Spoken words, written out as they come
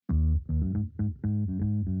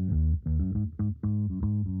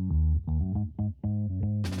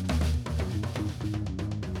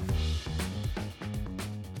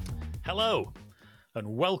Hello,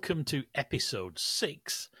 and welcome to episode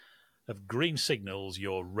 6 of Green Signals,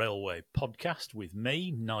 your railway podcast, with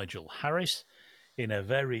me, Nigel Harris, in a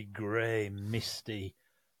very grey, misty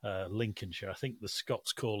Lincolnshire. I think the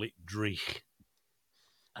Scots call it Dreich.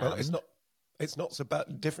 Well, it's not so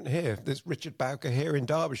bad different here. There's Richard Bowker here in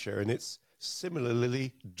Derbyshire, and it's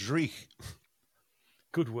similarly Dreich.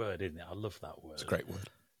 Good word, isn't it? I love that word. It's a great word.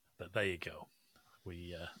 But there you go.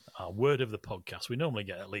 Our word of the podcast. We normally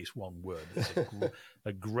get at least one word. It's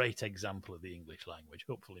a great example of the English language.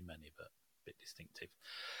 Hopefully many, but a bit distinctive.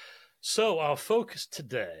 So our focus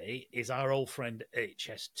today is our old friend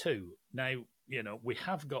HS2. Now, we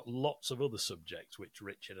have got lots of other subjects which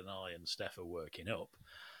Richard and I and Steph are working up,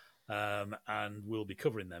 and we'll be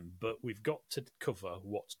covering them. But we've got to cover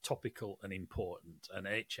what's topical and important, and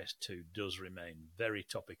HS2 does remain very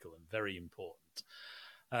topical and very important.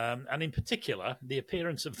 And in particular, the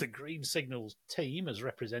appearance of the Green Signals team, as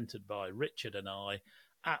represented by Richard and I,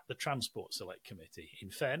 at the Transport Select Committee.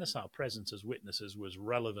 In fairness, our presence as witnesses was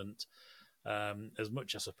relevant as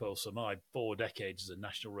much, I suppose, for my 4 decades as a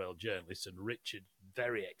National Rail journalist and Richard's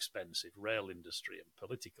very expensive rail industry and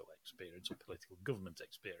political experience, or political government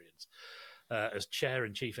experience, as Chair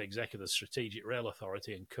and Chief Executive of the Strategic Rail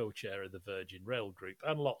Authority and Co-Chair of the Virgin Rail Group,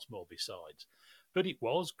 and lots more besides. But it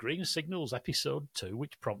was Green Signals episode 2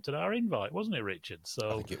 which prompted our invite, wasn't it, Richard? So,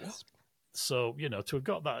 I think it was. So, to have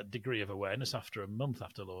got that degree of awareness after a month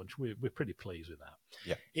after launch, we're pretty pleased with that.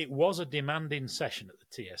 Yeah. It was a demanding session at the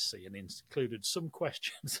TSC and included some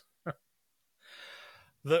questions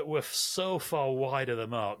that were so far wide of the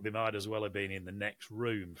mark, they might as well have been in the next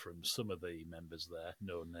room from some of the members there.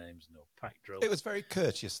 No names, no pack drill. It was very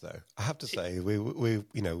courteous, though. I have to say, it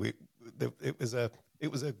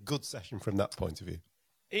was a good session from that point of view.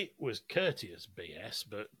 It was courteous BS,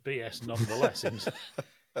 but BS nonetheless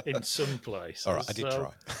in some places. All right, I did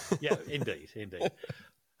try. Yeah, indeed.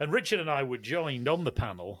 And Richard and I were joined on the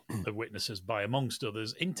panel of witnesses by, amongst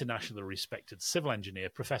others, internationally respected civil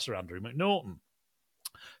engineer Professor Andrew McNaughton,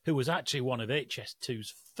 who was actually one of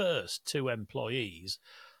HS2's first 2 employees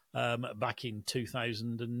back in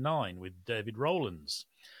 2009 with David Rowlands.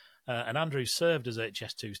 And Andrew served as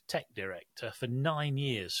HS2's tech director for 9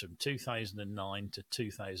 years, from 2009 to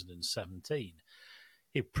 2017.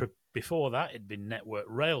 Before that, he'd been Network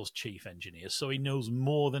Rail's chief engineer, so he knows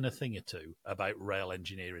more than a thing or two about rail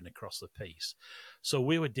engineering across the piece. So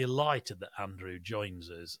we were delighted that Andrew joins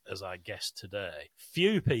us as our guest today.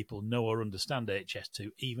 Few people know or understand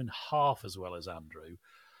HS2 even half as well as Andrew.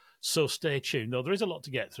 So stay tuned, though there is a lot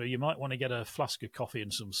to get through. You might want to get a flask of coffee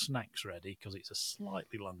and some snacks ready, because it's a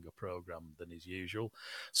slightly longer programme than is usual.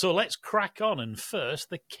 So let's crack on, and first,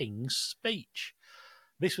 the King's Speech.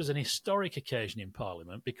 This was an historic occasion in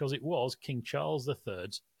Parliament because it was King Charles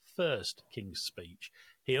III's first King's Speech.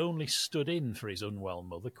 He only stood in for his unwell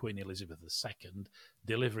mother, Queen Elizabeth II,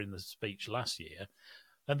 delivering the speech last year.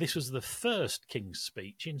 And this was the first King's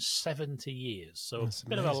Speech in 70 years. So That's a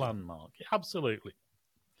bit amazing. of a landmark. Absolutely.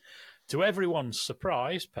 To everyone's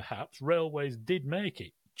surprise, perhaps, railways did make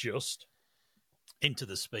it just into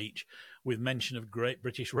the speech, with mention of Great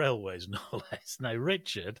British Railways, no less. Now,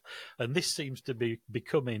 Richard, and this seems to be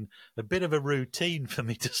becoming a bit of a routine for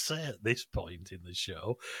me to say at this point in the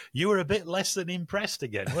show, you were a bit less than impressed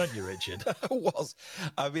again, weren't you, Richard? I was.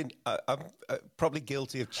 I mean, I'm probably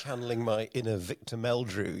guilty of channeling my inner Victor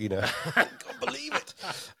Meldrew, I can't believe it.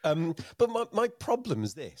 But my problem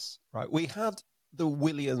is this, right? We had the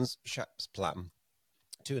Williams-Shapps plan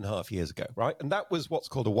 2.5 years ago, right? And that was what's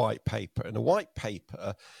called a white paper. And a white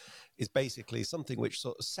paper is basically something which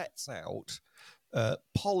sort of sets out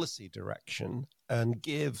policy direction and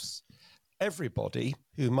gives everybody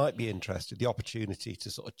who might be interested the opportunity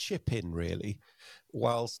to sort of chip in, really,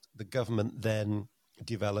 whilst the government then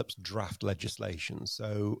develops draft legislation.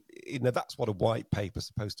 So, that's what a white paper is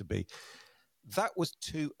supposed to be. That was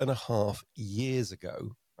 2.5 years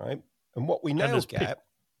ago, right? And what we now get...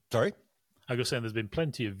 Sorry? I was saying there's been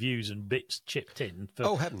plenty of views and bits chipped in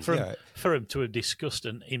for him to have discussed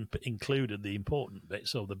and included the important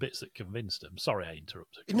bits, or the bits that convinced him. Sorry, I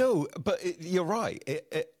interrupted. No, but you're right.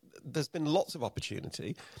 There's been lots of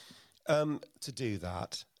opportunity to do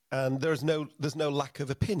that, and there's no lack of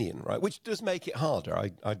opinion, right? Which does make it harder. I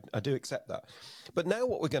do accept that. But now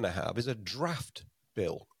what we're going to have is a draft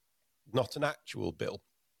bill, not an actual bill.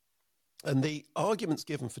 And the arguments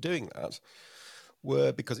given for doing that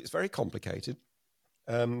were because it's very complicated,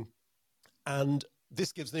 and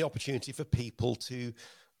this gives the opportunity for people to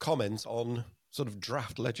comment on sort of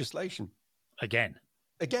draft legislation. Again.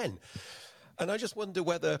 And I just wonder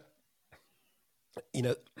whether,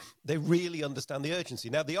 they really understand the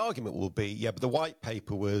urgency. Now, the argument will be, but the white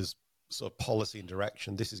paper was sort of policy and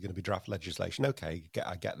direction. This is going to be draft legislation. Okay,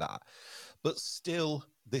 I get that. But still,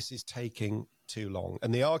 this is taking too long.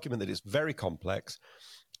 And the argument that it's very complex,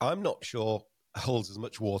 I'm not sure holds as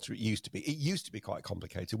much water it used to be. It used to be quite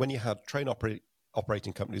complicated when you had train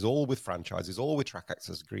operating companies, all with franchises, all with track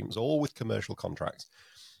access agreements, all with commercial contracts.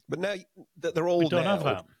 But now they're all we don't have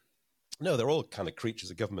that. No, they're all kind of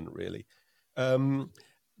creatures of government, really.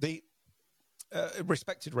 The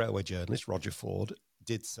respected railway journalist, Roger Ford,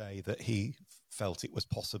 did say that he felt it was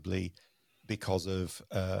possibly because of,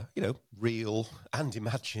 real and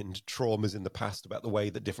imagined traumas in the past about the way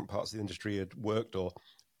that different parts of the industry had worked or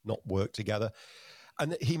not worked together.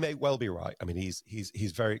 And he may well be right. I mean,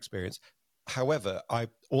 he's very experienced. However, I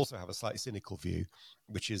also have a slightly cynical view,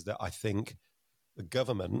 which is that I think the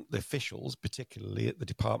government, the officials, particularly at the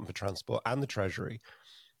Department for Transport and the Treasury,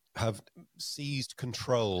 have seized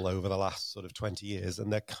control over the last sort of 20 years,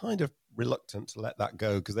 and they're kind of reluctant to let that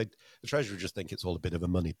go because the Treasury just think it's all a bit of a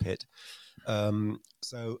money pit.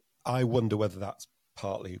 So I wonder whether that's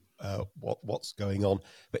partly what's going on.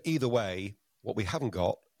 But either way, what we haven't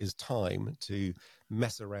got is time to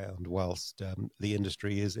mess around whilst the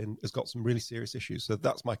industry has got some really serious issues. So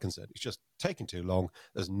that's my concern. It's just taking too long.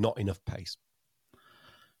 There's not enough pace.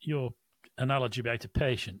 Your analogy about a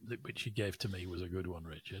patient, which you gave to me, was a good one,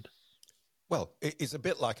 Richard. Well, it's a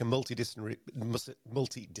bit like a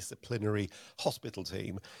multidisciplinary hospital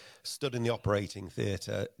team stood in the operating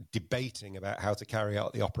theatre debating about how to carry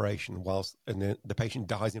out the operation whilst the patient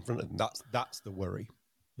dies in front of them. That's the worry.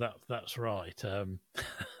 That's right.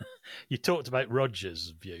 You talked about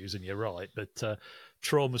Roger's views, and you're right, but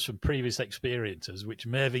traumas from previous experiences, which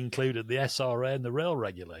may have included the SRA and the rail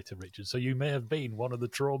regulator, Richard. So you may have been one of the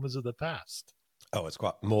traumas of the past. Oh, it's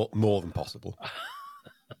quite more than possible.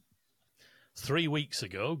 3 weeks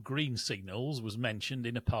ago, green signals was mentioned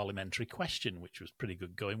in a parliamentary question, which was pretty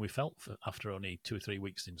good going, we felt, after only 2 or 3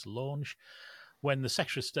 weeks since launch, when the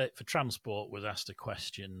Secretary of State for Transport was asked a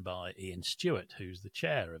question by Ian Stewart, who's the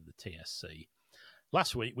chair of the TSC.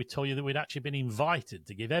 Last week, we told you that we'd actually been invited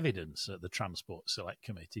to give evidence at the Transport Select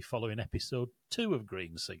Committee following episode 2 of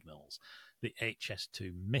Green Signals, the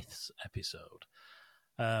HS2 Myths episode.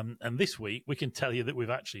 And this week, we can tell you that we've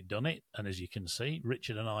actually done it. And as you can see,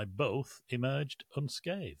 Richard and I both emerged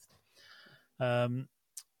unscathed.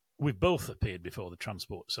 We've both appeared before the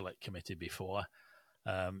Transport Select Committee before.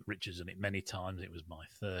 Richard's done it many times. It was my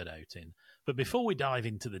third outing. But before we dive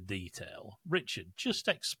into the detail, Richard, just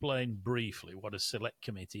explain briefly what a select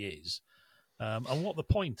committee is and what the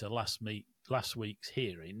point of last week's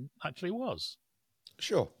hearing actually was.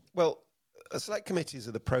 Sure. Well, select committees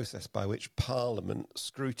are the process by which Parliament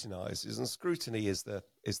scrutinises, and scrutiny is the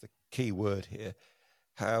key word here,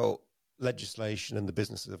 how legislation and the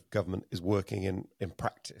business of government is working in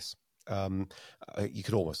practice. You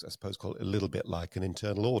could almost, I suppose, call it a little bit like an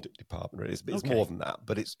internal audit department. It's more than that,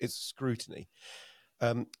 but it's scrutiny.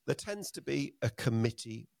 There tends to be a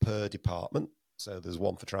committee per department. So there's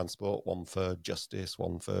one for transport, one for justice,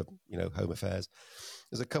 one for home affairs.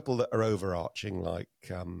 There's a couple that are overarching, like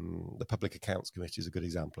the Public Accounts Committee is a good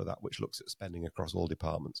example of that, which looks at spending across all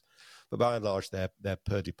departments. But by and large, they're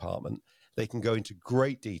per department. They can go into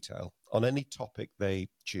great detail on any topic they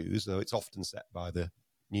choose, though it's often set by the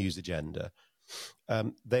news agenda.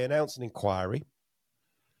 They announce an inquiry,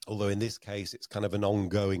 although in this case it's kind of an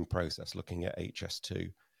ongoing process looking at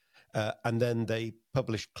HS2. And then they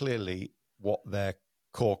publish clearly what their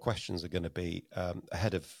core questions are going to be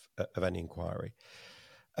ahead of any inquiry.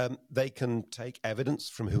 They can take evidence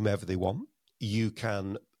from whomever they want. You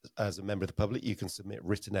can, as a member of the public, you can submit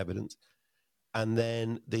written evidence. And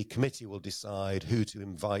then the committee will decide who to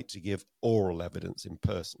invite to give oral evidence in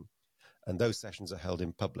person. And those sessions are held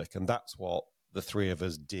in public. And that's what the three of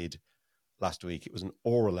us did last week. It was an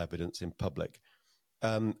oral evidence in public.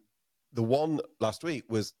 The one last week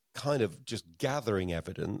was kind of just gathering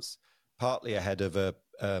evidence, partly ahead of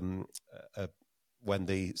when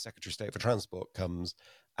the Secretary of State for Transport comes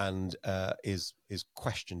and is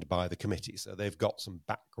questioned by the committee. So they've got some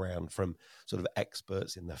background from sort of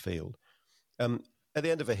experts in their field. At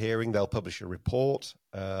the end of a hearing, they'll publish a report.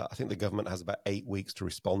 I think the government has about 8 weeks to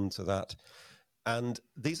respond to that. And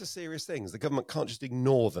these are serious things. The government can't just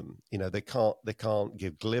ignore them. They can't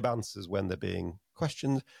give glib answers when they're being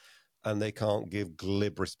questioned, and they can't give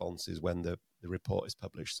glib responses when the report is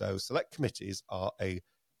published. So select committees are a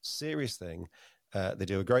serious thing. They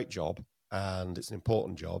do a great job, and it's an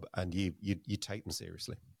important job, and you take them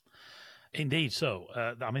seriously. Indeed so.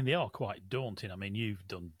 They are quite daunting. You've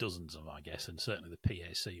done dozens of them, I guess, and certainly the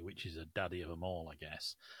PAC, which is a daddy of them all, I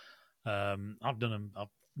guess. I've done them,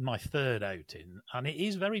 my third outing, and it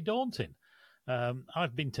is very daunting.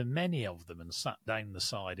 I've been to many of them and sat down the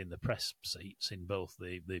side in the press seats in both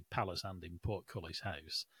the Palace and in Portcullis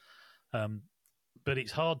House. But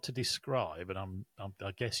it's hard to describe, and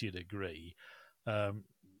I guess you'd agree,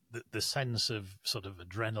 the sense of sort of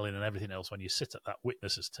adrenaline and everything else when you sit at that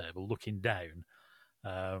witnesses table looking down,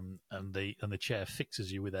 and the chair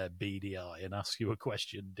fixes you with their beady eye and asks you a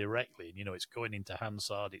question directly, and it's going into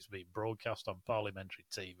Hansard, it's being broadcast on parliamentary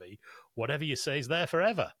TV. Whatever you say is there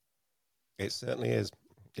forever. It certainly is.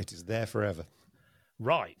 It is there forever.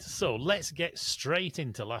 Right, so let's get straight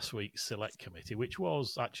into last week's Select Committee, which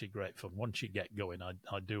was actually great fun. Once you get going,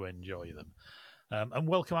 I do enjoy them. And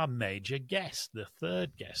welcome our major guest, the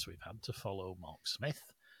third guest we've had to follow Mark Smith,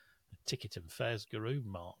 the ticket and fares guru,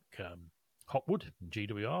 Mark Hopwood,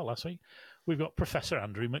 GWR last week. We've got Professor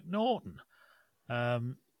Andrew McNaughton,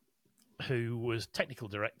 who was technical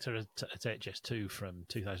director at HS2 from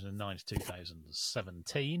 2009 to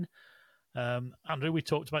 2017. Andrew, we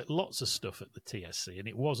talked about lots of stuff at the TSC, and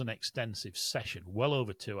it was an extensive session, well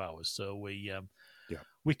over 2 hours. So we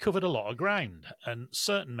covered a lot of ground, and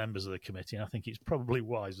certain members of the committee, and I think it's probably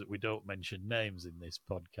wise that we don't mention names in this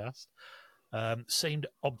podcast, seemed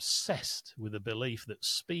obsessed with the belief that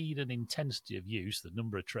speed and intensity of use, the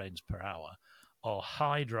number of trains per hour, are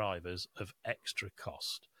high drivers of extra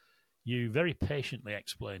cost. You very patiently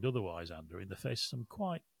explained otherwise, Andrew, in the face of some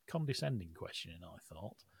quite condescending questioning, I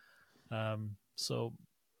thought. So,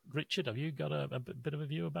 Richard, have you got a bit of a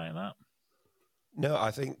view about that? No,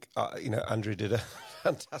 I think, Andrew did a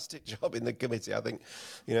fantastic job in the committee. I think,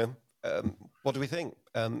 what do we think?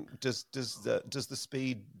 Does the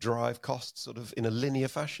speed drive costs sort of in a linear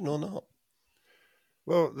fashion or not?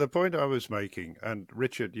 Well, the point I was making, and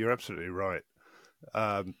Richard, you're absolutely right.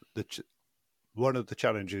 One of the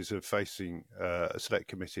challenges of facing a select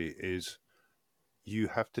committee is you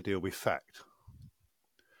have to deal with fact.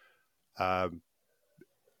 And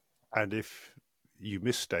if you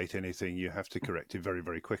misstate anything, you have to correct it very,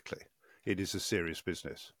 very quickly. It is a serious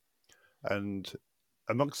business. And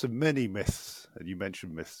amongst the many myths, and you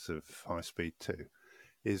mentioned myths of high speed too,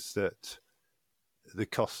 is that the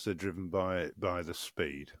costs are driven by the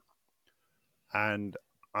speed. And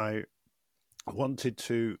I wanted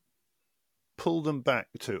to pull them back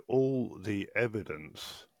to all the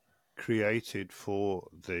evidence created for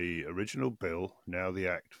the original bill, now the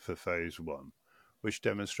Act for Phase 1, which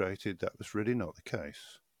demonstrated that was really not the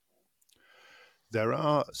case. There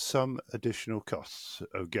are some additional costs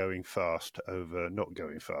of going fast over not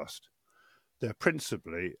going fast. They're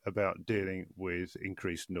principally about dealing with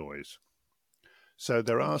increased noise. So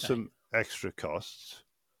there are some extra costs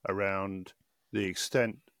around the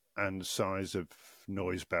extent and size of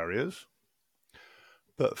noise barriers,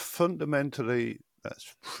 but fundamentally,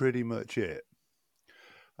 that's pretty much it.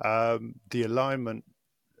 The alignment,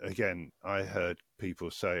 again, I heard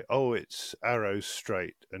people say, oh, it's arrows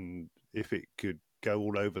straight, and if it could go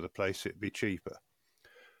all over the place, it'd be cheaper.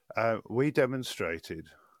 We demonstrated,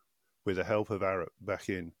 with the help of Arup back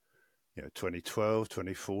in 2012,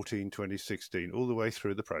 2014, 2016, all the way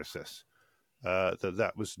through the process,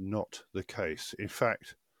 that was not the case. In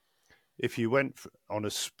fact, if you went on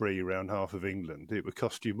a spree around half of England, it would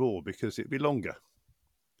cost you more because it'd be longer.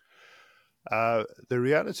 The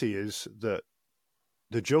reality is that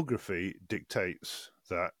the geography dictates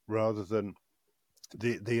that rather than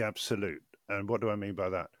the absolute. And what do I mean by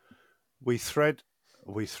that? We threaded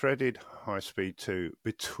high speed 2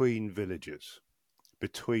 between villages.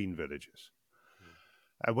 And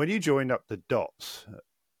when you join up the dots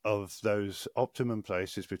of those optimum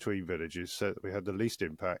places between villages so that we had the least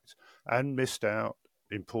impact and missed out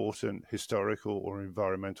important historical or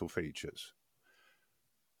environmental features,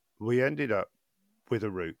 we ended up with a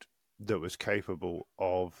route that was capable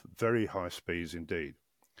of very high speeds indeed.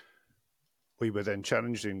 We were then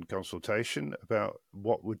challenged in consultation about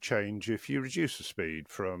what would change if you reduce the speed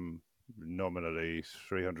from nominally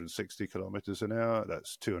 360 kilometres an hour,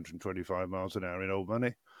 that's 225 miles an hour in old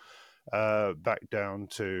money, back down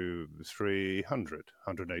to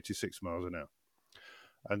 186 miles an hour.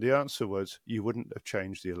 And the answer was you wouldn't have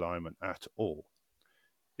changed the alignment at all.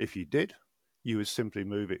 If you did, you would simply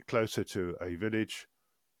move it closer to a village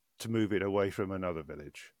to move it away from another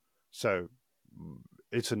village. So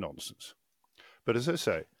it's a nonsense. But as I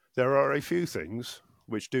say, there are a few things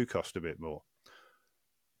which do cost a bit more.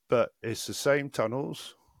 But it's the same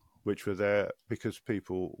tunnels which were there because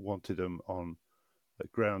people wanted them on the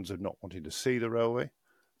grounds of not wanting to see the railway.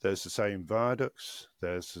 There's the same viaducts.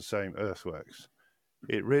 There's the same earthworks.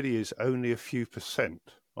 It really is only a few %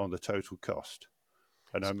 on the total cost.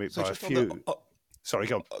 And I mean by a few... Sorry,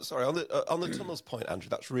 go on. Sorry, on the tunnels point, Andrew,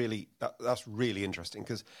 that's really interesting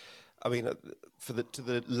because I mean, to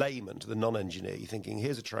the layman, to the non-engineer, you're thinking,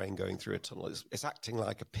 here's a train going through a tunnel. It's acting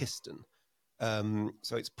like a piston.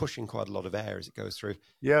 So it's pushing quite a lot of air as it goes through.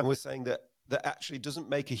 Yeah. And we're saying that actually doesn't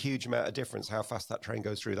make a huge amount of difference how fast that train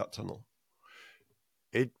goes through that tunnel.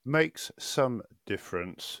 It makes some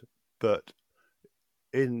difference, but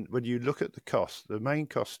when you look at the cost, the main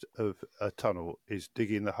cost of a tunnel is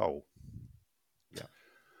digging the hole.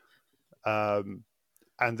 Yeah.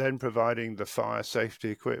 And then providing the fire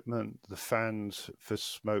safety equipment, the fans for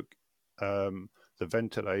smoke, the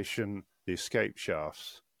ventilation, the escape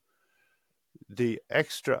shafts. The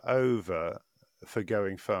extra over for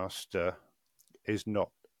going faster is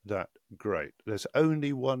not that great. There's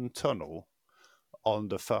only one tunnel on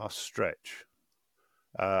the fast stretch,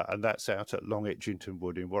 and that's out at Long Itchington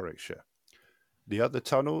Wood in Warwickshire. The other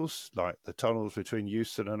tunnels, like the tunnels between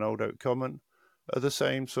Euston and Old Oak Common, are the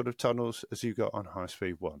same sort of tunnels as you got on High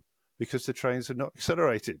Speed 1, because the trains are not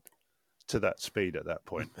accelerated to that speed at that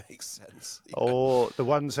point. Makes sense. Yeah. Or the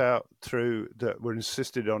ones out through that were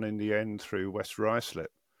insisted on in the end through West Ruislip,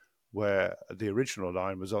 where the original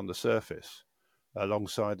line was on the surface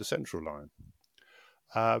alongside the central line.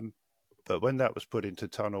 But when that was put into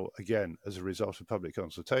tunnel, again, as a result of public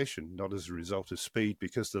consultation, not as a result of speed,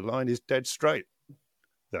 because the line is dead straight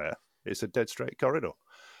there. It's a dead straight corridor.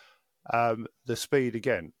 The speed,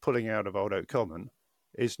 again, pulling out of Old Oak Common,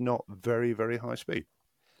 is not very, very high speed.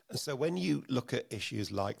 And so when you look at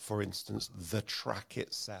issues like, for instance, the track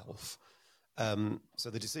itself, so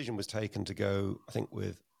the decision was taken to go, I think,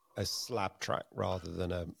 with a slab track rather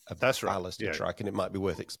than a ballasted right. track, and it might be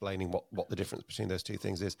worth explaining what the difference between those two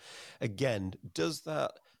things is. Again, does the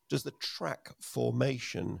track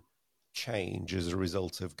formation change as a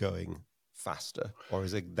result of going faster, or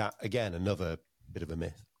is that again another bit of a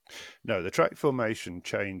myth? No, the track formation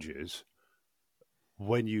changes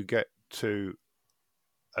when you get to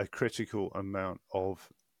a critical amount of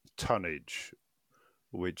tonnage,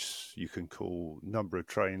 which you can call number of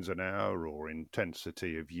trains an hour or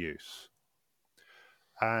intensity of use.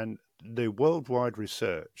 And the worldwide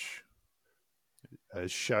research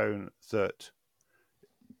has shown that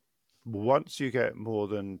once you get more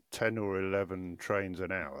than 10 or 11 trains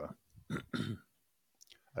an hour,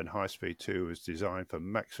 and High Speed 2 is designed for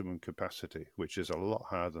maximum capacity, which is a lot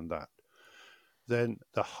higher than that, then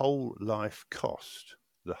the whole life cost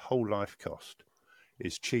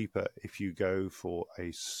is cheaper if you go for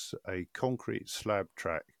a concrete slab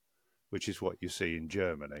track, which is what you see in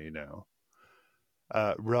Germany now,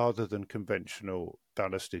 rather than conventional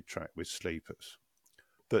ballasted track with sleepers.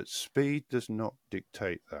 But speed does not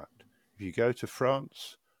dictate that. If you go to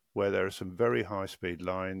France, where there are some very high-speed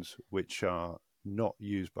lines which are not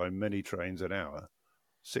used by many trains an hour,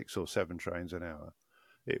 6 or 7 trains an hour,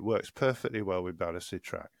 it works perfectly well with ballasted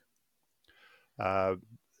track.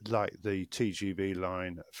 Like the TGV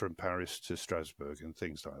line from Paris to Strasbourg and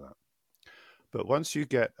things like that. But once you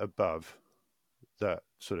get above that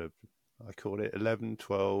sort of, I call it 11,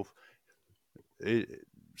 12,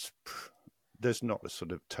 there's not a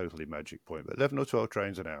sort of totally magic point, but 11 or 12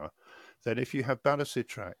 trains an hour, then if you have ballasted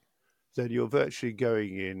track, then you're virtually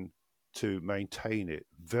going in to maintain it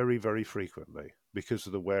very, very frequently because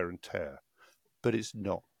of the wear and tear. But it's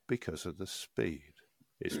not because of the speed.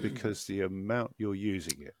 It's because the amount you're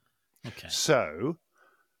using it. Okay. So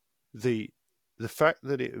the fact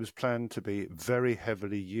that it was planned to be very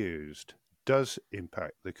heavily used does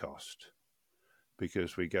impact the cost,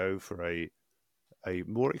 because we go for a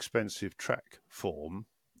more expensive track form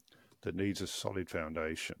that needs a solid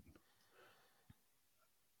foundation.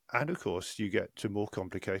 And of course, you get to more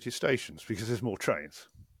complicated stations because there's more trains.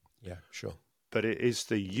 Yeah, sure. But it is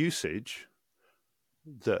the usage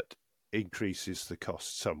that increases the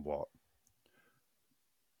cost somewhat.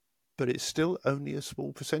 But it's still only a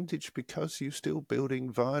small percentage, because you're still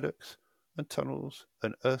building viaducts and tunnels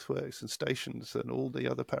and earthworks and stations and all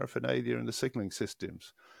the other paraphernalia and the signalling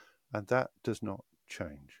systems. And that does not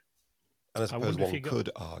change. And I suppose one could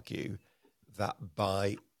argue that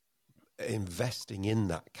by investing in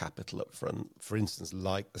that capital up front, for instance,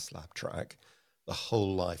 like the slab track, the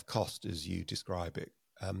whole life cost, as you describe it,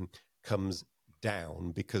 comes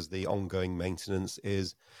down because the ongoing maintenance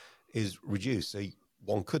is reduced. So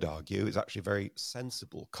one could argue it's actually a very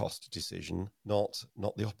sensible cost decision, not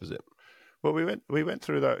the opposite. Well, we went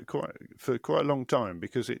through that for quite a long time,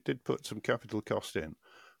 because it did put some capital cost in.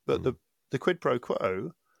 But the quid pro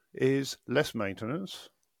quo is less maintenance,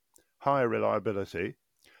 higher reliability,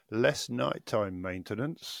 less nighttime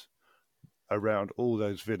maintenance around all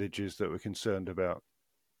those villages that were concerned about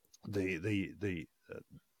the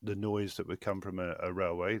noise that would come from a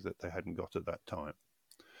railway that they hadn't got at that time.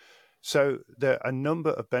 So there are a number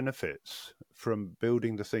of benefits from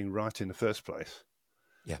building the thing right in the first place.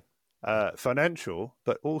 Yeah. Financial,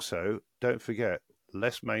 but also, don't forget,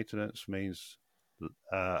 less maintenance means,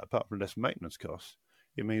 apart from less maintenance costs,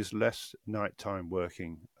 it means less nighttime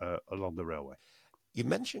working along the railway. You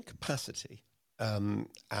mentioned capacity and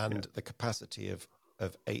the capacity of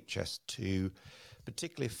HS2,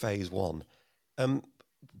 particularly phase one.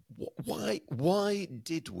 Why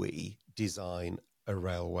did we design a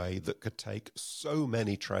railway that could take so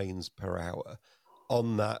many trains per hour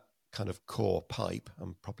on that kind of core pipe?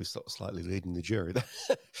 I'm probably sort of slightly leading the jury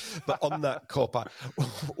there, but on that core pipe,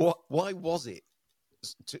 why was it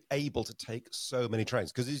able to take so many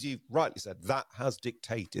trains? Because as you rightly said, that has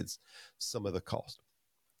dictated some of the cost.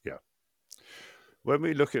 Yeah. When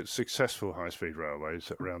we look at successful high-speed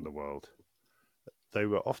railways around the world, they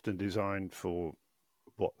were often designed for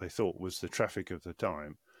what they thought was the traffic of the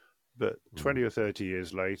time. But 20 or 30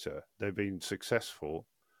 years later, they've been successful.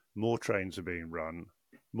 More trains are being run.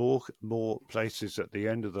 More places at the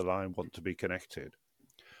end of the line want to be connected.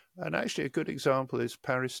 And actually, a good example is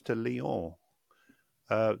Paris to Lyon,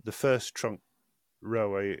 the first trunk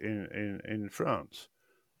railway in France,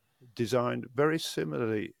 designed very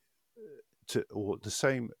similarly to, or the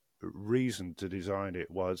same reason to design it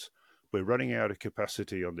was, we're running out of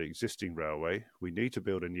capacity on the existing railway. We need to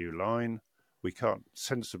build a new line. We can't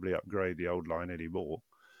sensibly upgrade the old line anymore.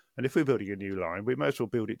 And if we're building a new line, we might as well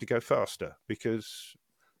build it to go faster, because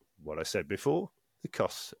what I said before, the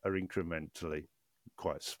costs are incrementally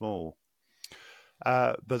quite small.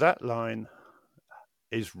 But that line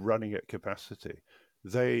is running at capacity.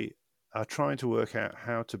 They are trying to work out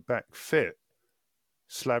how to backfit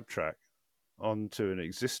slab track onto an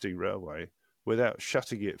existing railway without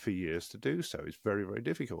shutting it for years to do so. It's very, very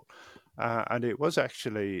difficult. And it was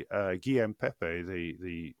actually Guillaume Pepe,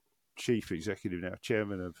 the chief executive, now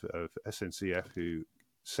chairman of SNCF, who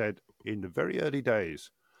said in the very early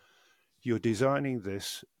days, you're designing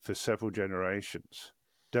this for several generations.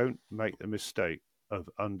 Don't make the mistake of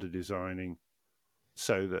under-designing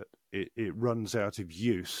so that it runs out of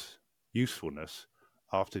usefulness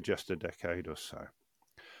after just a decade or so.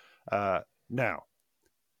 Now,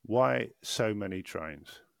 why so many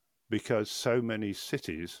trains? Because so many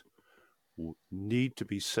cities need to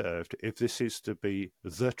be served if this is to be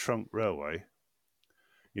the trunk railway.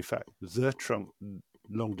 In fact, the trunk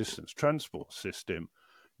long-distance transport system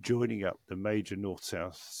joining up the major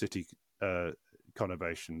north-south city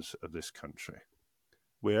conurbations of this country.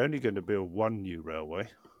 We're only going to build one new railway.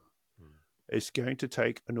 It's going to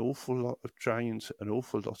take an awful lot of trains, an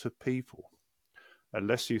awful lot of people,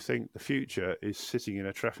 unless you think the future is sitting in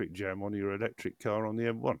a traffic jam on your electric car on the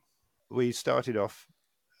M1. We started off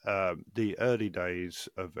the early days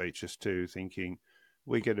of HS2 thinking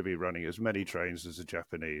we're going to be running as many trains as the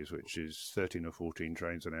Japanese, which is 13 or 14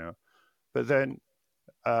 trains an hour. But then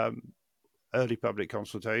early public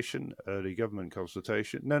consultation, early government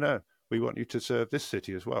consultation, no, we want you to serve this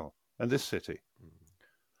city as well, and this city,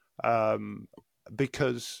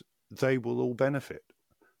 because they will all benefit.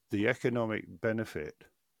 The economic benefit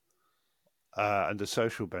and the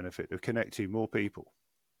social benefit of connecting more people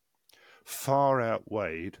far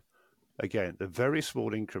outweighed, again, the very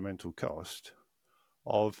small incremental cost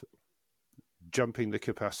of jumping the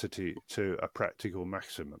capacity to a practical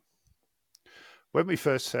maximum. When I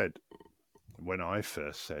first said,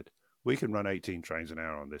 we can run 18 trains an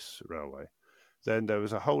hour on this railway, then there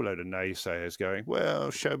was a whole load of naysayers going,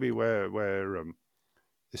 well, show me where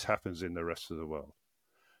this happens in the rest of the world.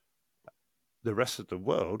 The rest of the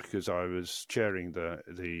world, because I was chairing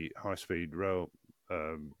the high-speed rail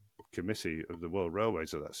committee of the World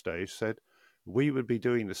Railways at that stage, said we would be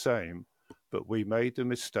doing the same, but we made the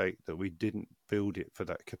mistake that we didn't build it for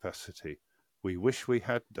that capacity. We wish we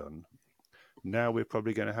had done. Now we're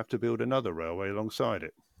probably going to have to build another railway alongside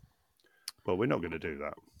it. Well, we're not going to do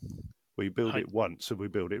that. We build it once and we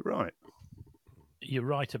build it right. You're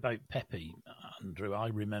right about Pepe, Andrew. I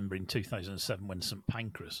remember in 2007 when St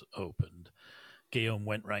Pancras opened, Guillaume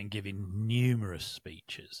went round giving numerous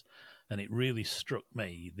speeches, and it really struck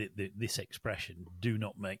me that this expression, do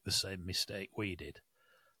not make the same mistake we did,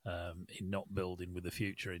 in not building with the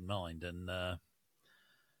future in mind. And I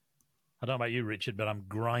don't know about you, Richard, but I'm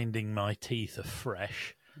grinding my teeth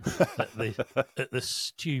afresh at the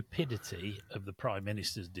stupidity of the Prime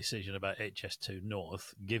Minister's decision about HS2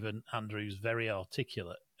 North, given Andrew's very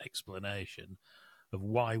articulate explanation of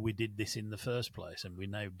why we did this in the first place, and we're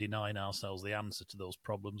now denying ourselves the answer to those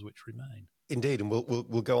problems which remain. Indeed, and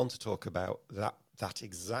we'll go on to talk about that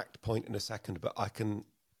exact point in a second. But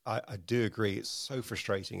I do agree, it's so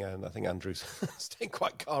frustrating, and I think Andrew's staying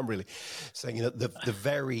quite calm, really, saying the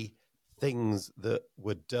very things that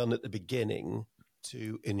were done at the beginning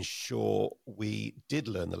to ensure we did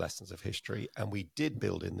learn the lessons of history and we did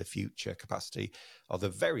build in the future capacity are the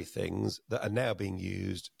very things that are now being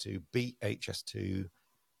used to beat HS2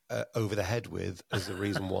 over the head with as the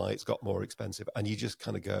reason why it's got more expensive. And you just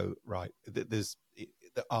kind of go, right,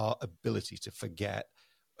 our ability to forget,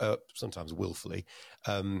 sometimes willfully,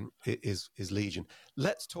 is legion.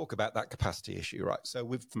 Let's talk about that capacity issue, right?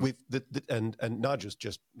 So and Nigel's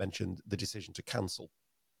just mentioned the decision to cancel.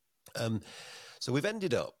 So we've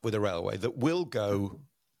ended up with a railway that will go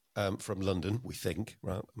from London, we think,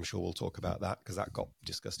 right? I'm sure we'll talk about that because that got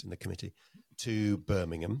discussed in the committee, to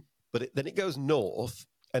Birmingham. But then it goes north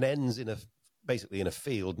and ends basically in a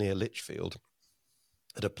field near Lichfield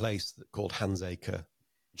at a place called Handsacre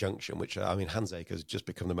Junction, which, Handsacre has just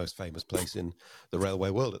become the most famous place in the railway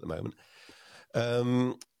world at the moment.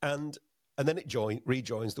 And then it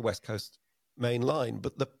rejoins the West Coast Main Line.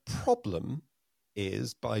 But the problem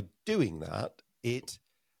is, by doing that, it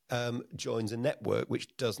joins a network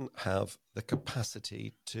which doesn't have the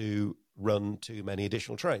capacity to run too many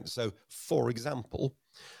additional trains. So, for example,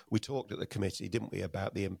 we talked at the committee, didn't we,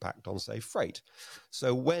 about the impact on, say, freight.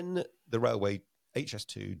 So when the railway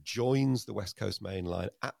HS2 joins the West Coast Main Line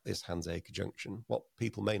at this Handsacre Junction, what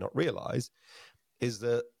people may not realise is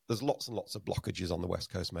that there's lots and lots of blockages on the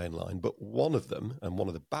West Coast Main Line, but one of them, and one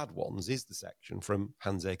of the bad ones, is the section from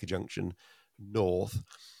Handsacre Junction north,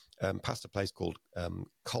 past a place called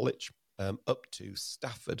College, up to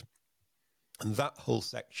Stafford. And that whole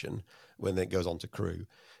section, when it goes on to Crewe,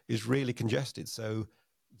 is really congested. So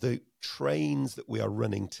the trains that we are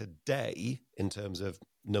running today, in terms of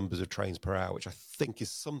numbers of trains per hour, which I think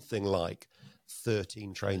is something like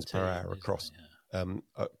 13 trains per hour across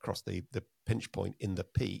the pinch point in the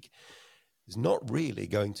peak, is not really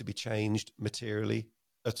going to be changed materially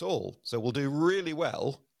at all. So we'll do really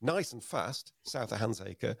well, nice and fast, south of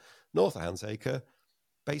Handsacre, north of Handsacre,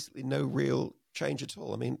 basically no real change at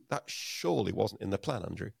all. I mean, that surely wasn't in the plan,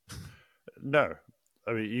 Andrew. No.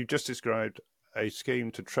 I mean, you just described a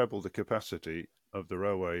scheme to treble the capacity of the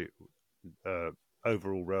railway,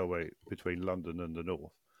 overall railway between London and the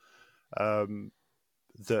north,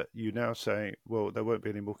 that you're now saying, well, there won't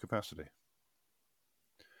be any more capacity.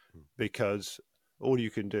 Because all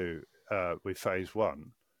you can do with phase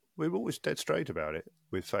one, we're always dead straight about it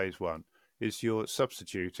with phase one, is you're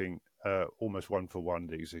substituting almost one-for-one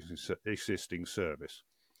the existing service.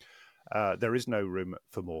 There is no room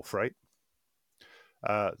for more freight.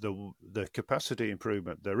 The capacity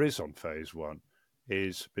improvement there is on phase one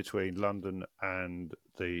is between London and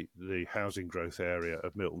the housing growth area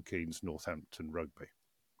of Milton Keynes, Northampton, Rugby.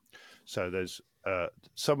 So there's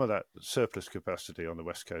some of that surplus capacity on the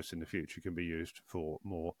West Coast in the future can be used for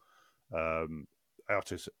more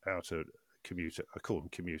outer commuter. I call them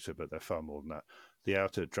commuter, but they're far more than that. The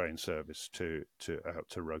outer train service out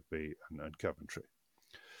to Rugby and Coventry.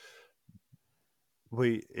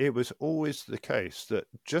 It was always the case that,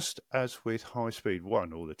 just as with High Speed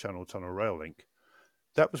 1 or the Channel Tunnel Rail Link,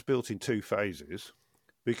 that was built in two phases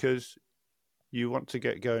because you want to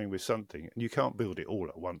get going with something and you can't build it all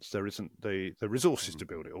at once. There isn't the resources to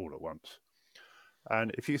build it all at once.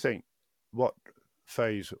 And if you think what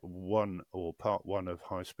phase one or part one of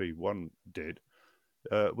High Speed 1 did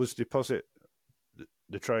was deposit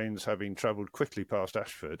the trains, having travelled quickly past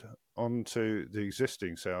Ashford, onto the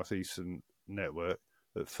existing southeastern network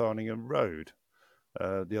at Farningham Road,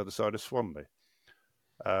 the other side of Swanley,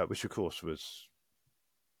 which of course was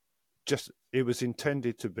it was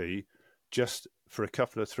intended to be just for a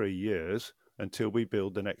couple of 3 years until we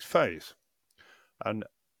build the next phase. And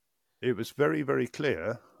it was very, very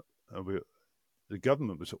clear, the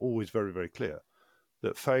government was always very, very clear,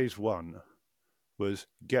 that phase one was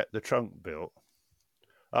get the trunk built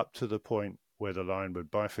up to the point where the line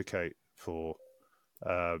would bifurcate for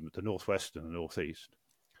the northwest and the northeast.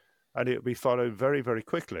 And it would be followed very, very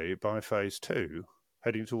quickly by phase two,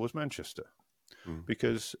 heading towards Manchester.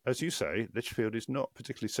 Because, as you say, Lichfield is not a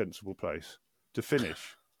particularly sensible place to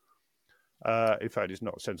finish. In fact, it's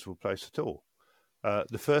not a sensible place at all.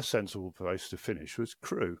 The first sensible place to finish was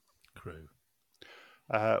Crewe.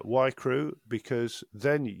 Why Crewe? Because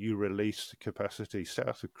then you release capacity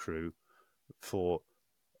south of Crewe for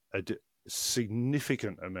a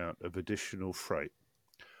significant amount of additional freight.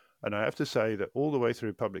 And I have to say that all the way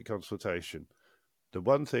through public consultation, the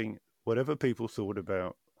one thing, whatever people thought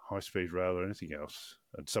about high-speed rail or anything else,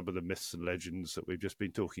 and some of the myths and legends that we've just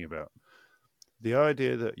been talking about, the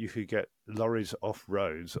idea that you could get lorries off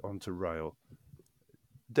roads onto rail,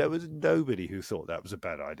 there was nobody who thought that was a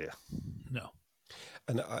bad idea. No.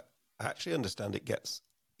 And I actually understand it gets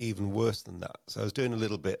even worse than that. So I was doing a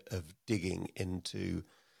little bit of digging into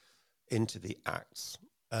the acts,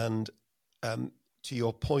 and to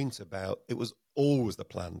your point about it was always the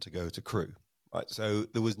plan to go to Crewe, right? So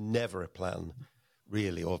there was never a plan,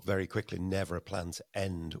 really, or very quickly, never a plan to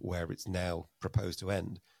end where it's now proposed to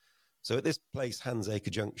end. So at this place, Handsacre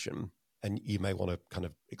Junction, and you may want to kind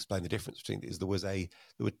of explain the difference between these. There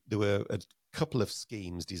were a couple of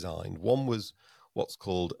schemes designed. One was what's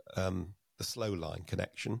called the slow line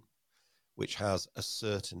connection, which has a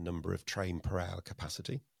certain number of train per hour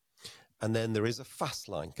capacity. And then there is a fast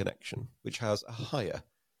line connection, which has a higher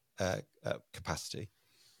capacity.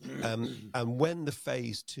 And when the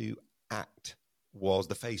phase 2A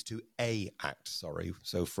act,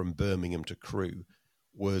 so from Birmingham to Crewe,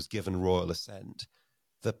 was given royal assent,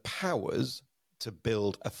 the powers to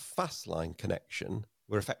build a fast line connection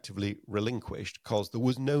were effectively relinquished because there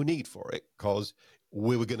was no need for it, because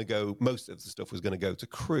most of the stuff was going to go to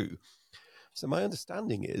Crewe. So my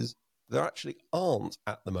understanding is there actually aren't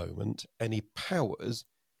at the moment any powers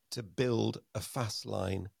to build a fast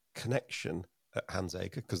line connection at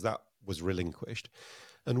Handsacre, because that was relinquished.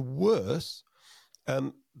 And worse,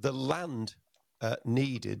 the land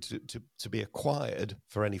needed to be acquired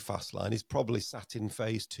for any fast line is probably sat in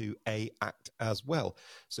phase 2A act as well.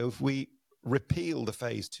 So if we repeal the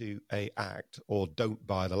phase 2A act or don't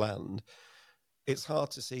buy the land, it's hard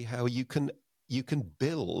to see how you can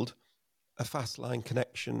build a fast line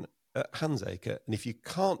connection at Handsacre. And if you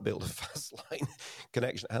can't build a fast line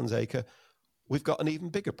connection at Handsacre, we've got an even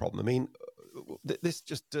bigger problem. I mean, this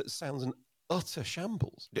just sounds an utter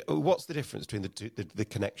shambles. What's the difference between the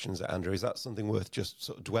connections at Andrew? Is that something worth just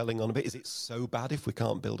sort of dwelling on a bit? Is it so bad if we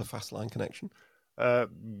can't build a fast line connection?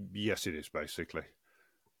 Yes, it is, basically.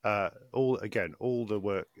 All the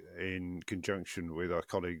work in conjunction with our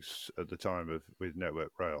colleagues at the time with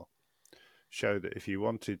Network Rail showed that if you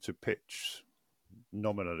wanted to pitch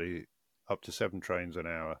nominally up to 7 trains an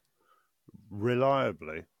hour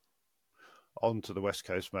reliably onto the West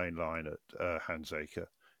Coast main line at Handsacre,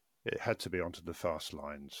 it had to be onto the fast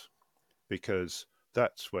lines, because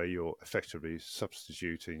that's where you're effectively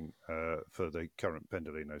substituting for the current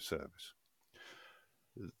Pendolino service.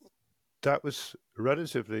 That was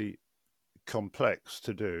relatively complex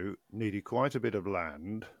to do, needed quite a bit of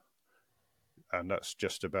land, and that's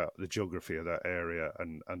just about the geography of that area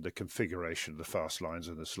and the configuration of the fast lines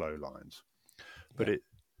and the slow lines. But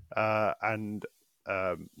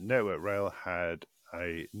Network Rail had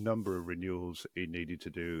a number of renewals it needed to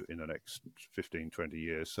do in the next 15, 20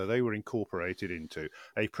 years. So they were incorporated into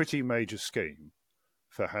a pretty major scheme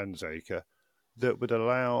for Handsacre that would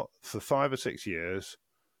allow for 5 or 6 years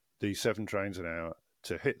the 7 trains an hour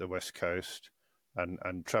to hit the West Coast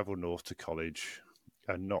and travel north to college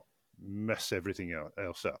and not mess everything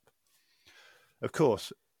else up. Of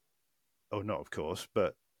course, or not of course,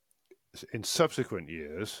 but in subsequent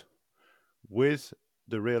years, with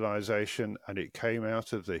the realization, and it came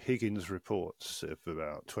out of the Higgins reports of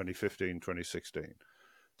about 2015, 2016,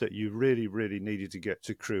 that you really, really needed to get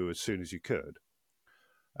to Crewe as soon as you could.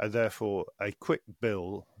 And therefore, a quick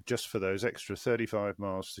bill just for those extra 35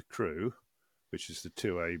 miles to Crewe, which is the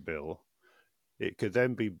 2A bill, it could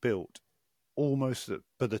then be built almost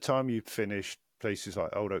by the time you'd finished places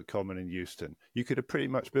like Old Oak Common and Euston, you could have pretty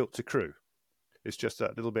much built to Crewe. It's just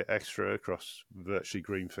that little bit extra across virtually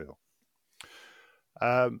greenfield.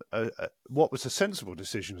 What was a sensible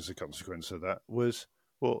decision as a consequence of that was,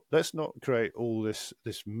 well, let's not create all this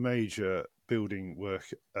major building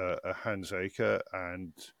work at Handsacre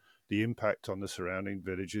and the impact on the surrounding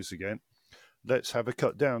villages again. Let's have a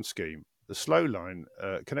cut down scheme. The slow line,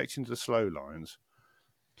 connecting to the slow lines,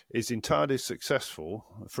 is entirely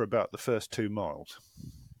successful for about the first 2 miles.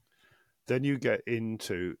 Then you get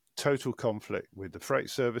into total conflict with the freight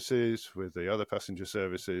services, with the other passenger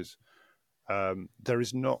services. There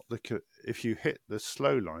is not if you hit the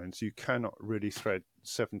slow lines, you cannot really thread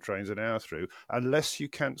 7 trains an hour through unless you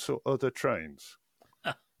cancel other trains.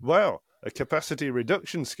 Well, a capacity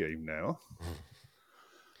reduction scheme now.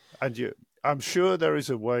 And I'm sure there is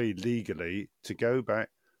a way legally to go back,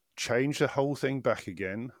 change the whole thing back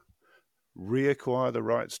again, reacquire the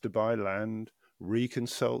rights to buy land,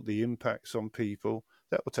 reconsult the impacts on people.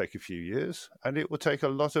 That will take a few years, and it will take a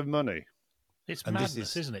lot of money. It's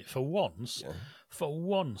madness, isn't it? For once,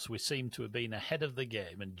 we seem to have been ahead of the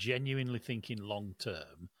game and genuinely thinking long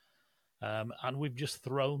term, and we've just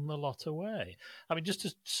thrown the lot away. I mean, just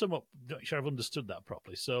to sum up, not sure I've understood that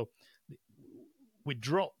properly. So we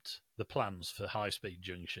dropped the plans for high-speed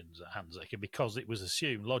junctions at Handsacre because it was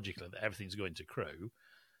assumed logically that everything's going to Crewe.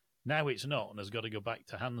 Now it's not and has got to go back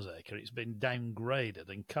to Handsacre. It's been downgraded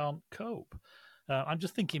and can't cope. I'm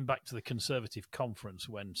just thinking back to the Conservative conference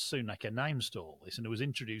when Sunak announced all this, and it was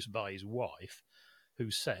introduced by his wife,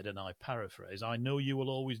 who said, and I paraphrase, "I know you will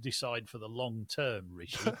always decide for the long term,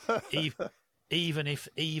 Rishi, even if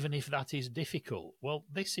that is difficult." Well,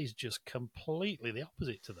 this is just completely the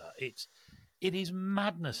opposite to that. It is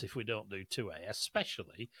madness if we don't do 2A,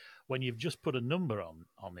 especially when you've just put a number on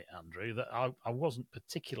it, Andrew, that I wasn't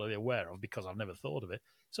particularly aware of because I've never thought of it.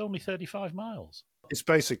 It's only 35 miles. It's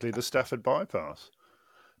basically the Stafford bypass.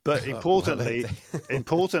 But importantly,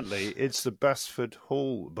 it's the Basford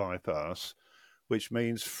Hall bypass, which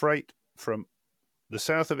means freight from the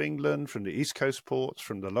south of England, from the East Coast ports,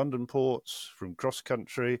 from the London ports, from cross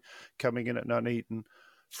country, coming in at Nuneaton.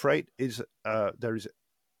 Freight is there is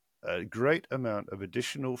a great amount of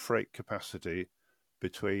additional freight capacity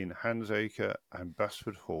between Handsacre and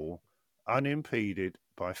Basford Hall, unimpeded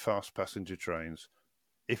by fast passenger trains,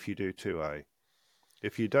 if you do 2A.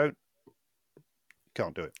 If you don't,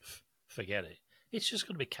 can't do it. Forget it. It's just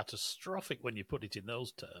going to be catastrophic when you put it in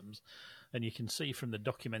those terms. And you can see from the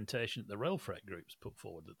documentation that the rail freight groups put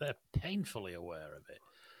forward that they're painfully aware of it.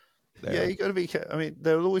 Yeah, you've got to be. I mean,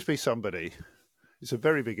 there will always be somebody. It's a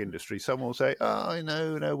very big industry. Someone will say, "Oh,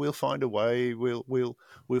 no, we'll find a way. We'll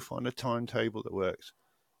find a timetable that works."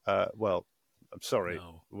 Well, I'm sorry.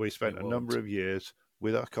 No, we spent a number of years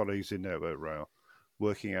with our colleagues in Network Rail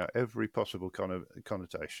working out every possible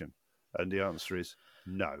connotation, and the answer is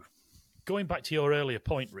no. Going back to your earlier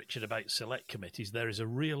point, Richard, about select committees, there is a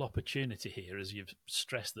real opportunity here, as you've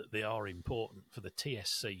stressed that they are important, for the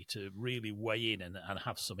TSC to really weigh in and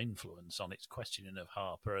have some influence on its questioning of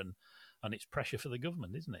Harper and its pressure for the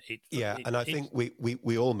government, isn't it? I think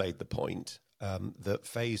we all made the point that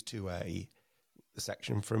Phase 2A, the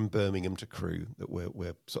section from Birmingham to Crewe that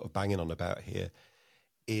we're sort of banging on about here,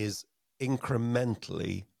 is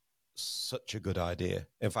incrementally such a good idea.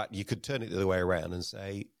 In fact, you could turn it the other way around and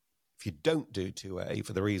say, if you don't do 2A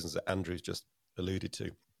for the reasons that Andrew's just alluded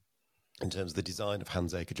to, in terms of the design of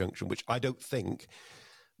Handsacre Junction, which I don't think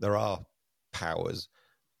there are powers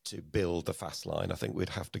to build the fast line. I think we'd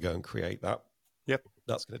have to go and create that. Yep.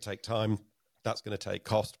 That's going to take time. That's going to take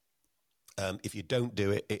cost. If you don't do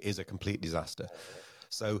it, it is a complete disaster.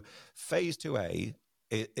 So Phase 2A,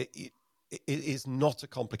 it is not a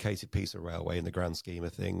complicated piece of railway in the grand scheme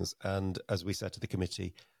of things. And as we said to the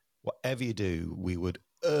committee, whatever you do, we would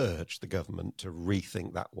urge the government to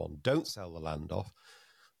rethink that one. Don't sell the land off.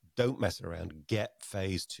 Don't mess around. Get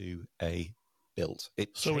Phase 2A built.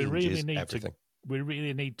 It changes everything. We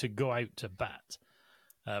really need to go out to bat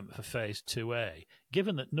for Phase 2A.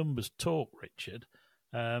 Given that numbers talk, Richard,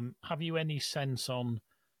 have you any sense on,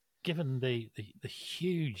 given the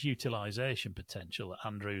huge utilisation potential that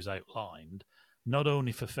Andrew's outlined, not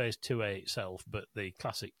only for Phase 2A itself, but the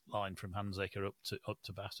classic line from Handsacre up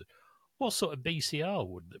to Basford, what sort of BCR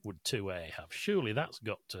would 2A have? Surely that's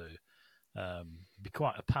got to be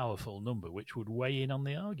quite a powerful number, which would weigh in on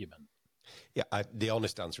the argument. Yeah, the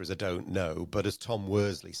honest answer is I don't know. But as Tom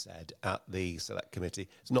Worsley said at the Select Committee,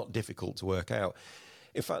 it's not difficult to work out.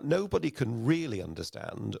 In fact, nobody can really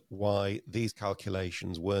understand why these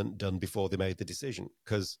calculations weren't done before they made the decision.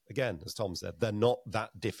 Because, again, as Tom said, they're not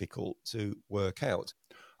that difficult to work out.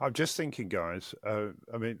 I'm just thinking, guys, I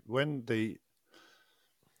mean,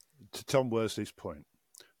 to Tom Worsley's point,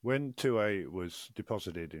 when 2A was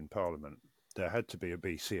deposited in Parliament, there had to be a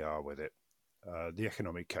BCR with it, the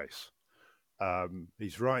economic case.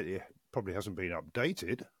 He's right, it probably hasn't been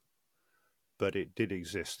updated, but it did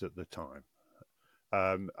exist at the time.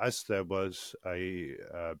 As there was a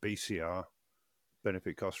BCR,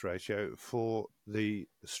 benefit cost ratio, for the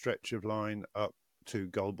stretch of line up to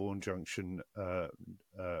Golborne Junction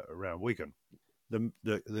around Wigan.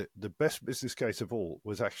 The best business case of all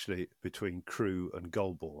was actually between Crewe and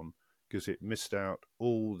Golborne, because it missed out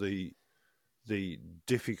all the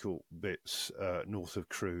difficult bits north of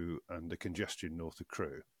Crewe and the congestion north of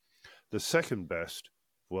Crewe. The second best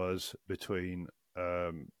was between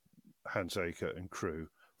Handsacre and Crewe,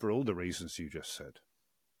 for all the reasons you just said.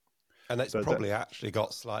 And it's probably actually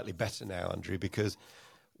got slightly better now, Andrew, because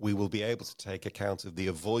we will be able to take account of the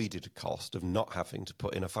avoided cost of not having to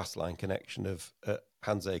put in a fast line connection of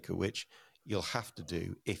Handsacre, which you'll have to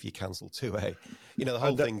do if you cancel 2A. You know, the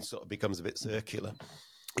whole thing sort of becomes a bit circular.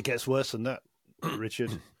 It gets worse than that,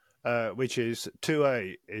 Richard, which is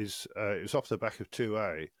 2A is it's off the back of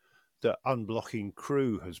 2A that unblocking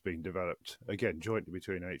Crewe has been developed, again, jointly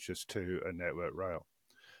between HS2 and Network Rail.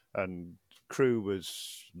 And Crewe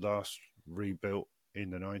was last rebuilt in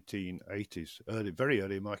the 1980s, very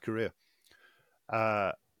early in my career.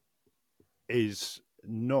 It is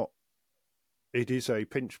a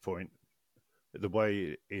pinch point the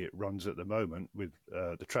way it runs at the moment with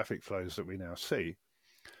the traffic flows that we now see.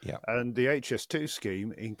 Yeah. And the HS2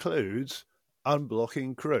 scheme includes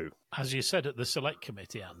unblocking Crewe. As you said at the select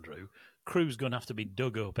committee, Andrew, Crewe's going to have to be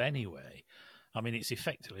dug up anyway. I mean, it's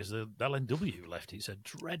effectively as the LNW left. It's a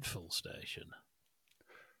dreadful station.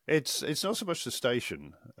 It's not so much the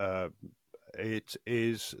station. It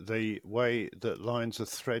is the way that lines are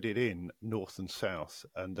threaded in north and south,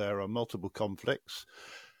 and there are multiple conflicts.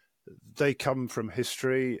 They come from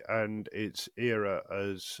history and its era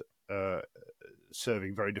as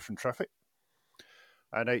serving very different traffic.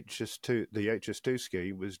 And the HS2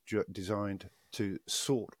 scheme was designed to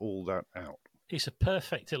sort all that out. It's a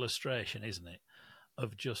perfect illustration, isn't it,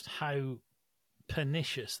 of just how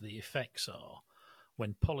pernicious the effects are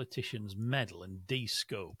when politicians meddle and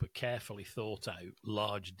de-scope a carefully thought out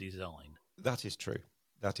large design. That is true.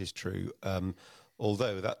 That is true.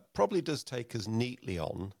 Although that probably does take us neatly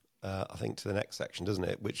on, I think, to the next section, doesn't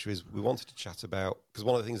it? Which is we wanted to chat about, because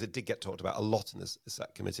one of the things that did get talked about a lot in this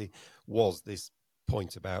SAC committee was this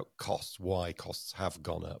point about costs, why costs have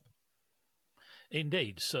gone up.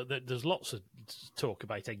 Indeed. So there's lots of talk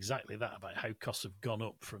about exactly that, about how costs have gone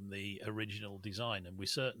up from the original design. And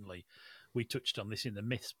we touched on this in the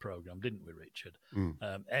Myths programme, didn't we, Richard?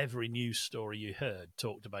 Every news story you heard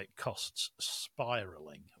talked about costs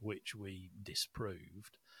spiralling, which we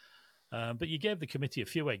disproved. But you gave the committee a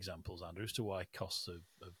few examples, Andrew, as to why costs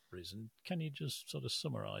have risen. Can you just sort of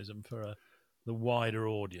summarise them for the wider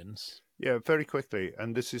audience? Yeah, very quickly.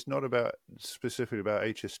 And this is not specifically about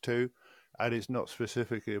HS2, and it's not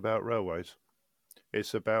specifically about railways.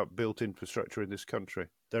 It's about built infrastructure in this country.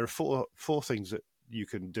 There are four things that you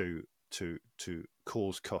can do to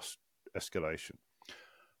cause cost escalation,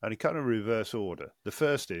 and in kind of reverse order. The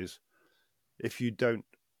first is if you don't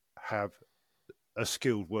have a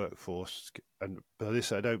skilled workforce, and by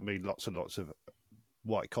this I don't mean lots and lots of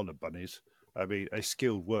white-collar bunnies. I mean a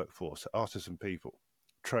skilled workforce, artisan people,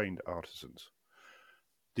 trained artisans.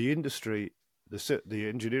 The industry, the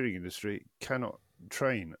engineering industry, cannot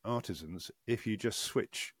train artisans if you just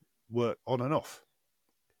switch work on and off.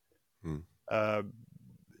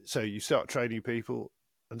 So you start training people,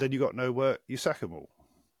 and then you got no work, you sack them all.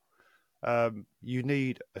 You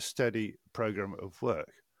need a steady program of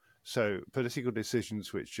work. So political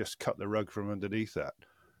decisions which just cut the rug from underneath that,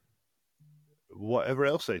 whatever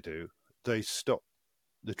else they do, they stop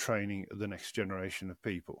the training of the next generation of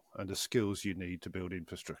people and the skills you need to build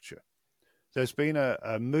infrastructure. There's been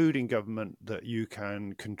a mood in government that you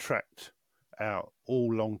can contract out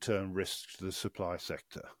all long-term risks to the supply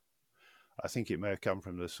sector. I think it may have come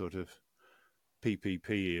from the sort of PPP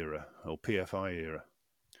era or PFI era.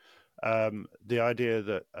 The idea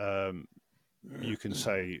that you can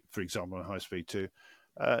say, for example, on High Speed 2,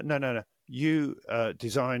 no. You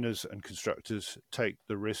designers and constructors take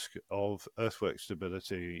the risk of earthwork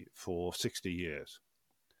stability for 60 years.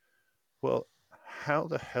 Well, how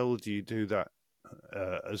the hell do you do that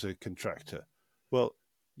as a contractor? Well,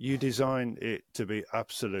 you design it to be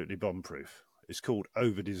absolutely bomb-proof. It's called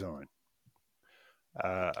over-design.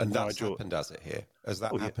 And that's happened, has it, here? Has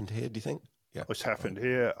that happened here, do you think? Yeah. What's happened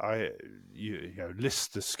here? You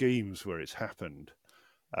list the schemes where it's happened.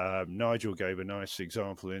 Nigel gave a nice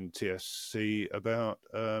example in TSC about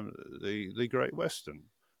the Great Western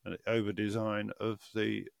and the over-design of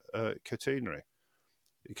the catenary.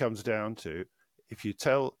 It comes down to, if you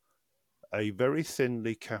tell a very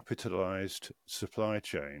thinly capitalised supply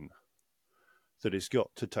chain that it's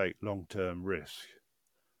got to take long-term risk,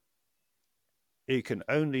 it can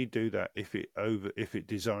only do that if it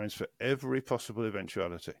designs for every possible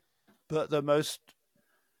eventuality. But the most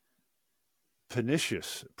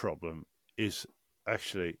pernicious problem is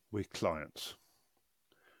actually with clients.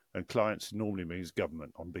 And clients normally means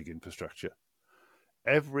government on big infrastructure.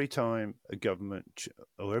 Every time a government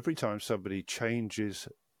or every time somebody changes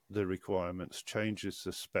the requirements, changes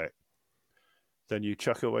the spec, then you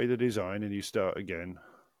chuck away the design and you start again.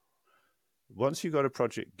 Once you've got a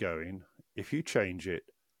project going, if you change it,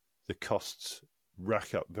 the costs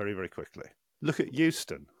rack up very, very quickly. Look at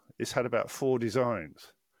Euston. It's had about 4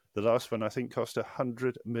 designs. The last one, I think, cost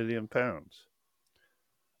 £100 million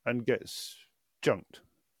and gets junked.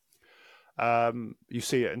 You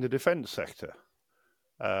see it in the defence sector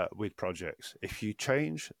with projects. If you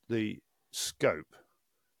change the scope,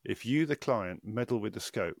 if you, the client, meddle with the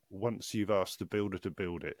scope once you've asked the builder to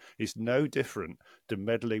build it, it's no different to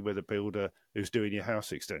meddling with a builder who's doing your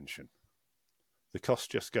house extension. The costs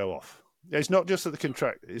just go off. It's not just that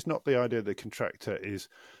it's not the idea that the contractor is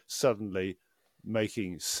suddenly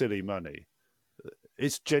making silly money.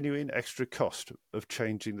 It's genuine extra cost of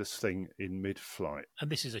changing this thing in mid-flight. And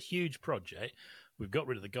this is a huge project. We've got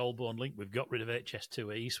rid of the Goulburn link. We've got rid of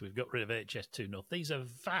HS2 East. We've got rid of HS2 North. These are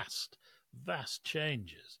vast, vast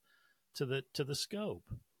changes to the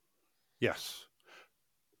scope. Yes,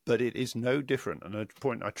 but it is no different. And a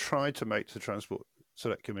point I tried to make to the Transport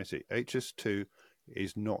Select Committee: HS2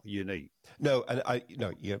 is not unique. No, and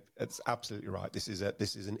it's absolutely right. This is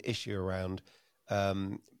an issue around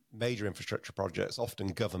major infrastructure projects, often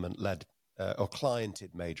government-led or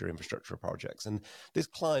cliented major infrastructure projects. And this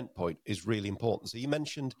client point is really important. So you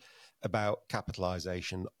mentioned about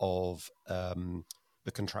capitalisation of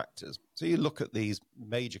the contractors. So you look at these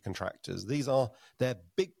major contractors. They're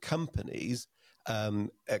big companies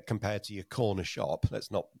compared to your corner shop.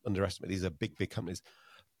 Let's not underestimate. These are big companies,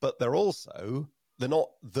 but they're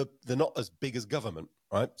not as big as government,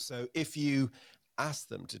 right? So if you ask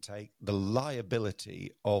them to take the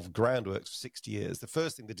liability of groundworks for 60 years, the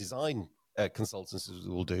first thing the design consultants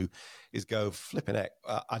will do is go, flipping heck,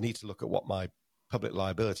 I need to look at what my public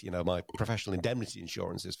liability, my professional indemnity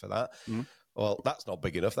insurance is for that. Mm. Well, that's not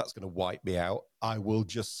big enough. That's going to wipe me out. I will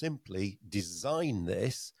just simply design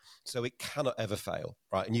this so it cannot ever fail,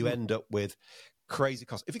 right? And you end up with crazy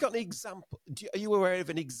costs. If you've got an example, are you aware of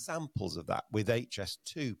any examples of that with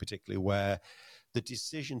HS2 particularly, where the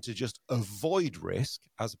decision to just avoid risk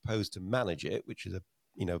as opposed to manage it, which is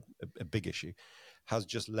a big issue, has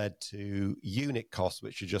just led to unit costs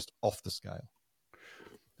which are just off the scale?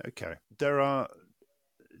 Okay. There are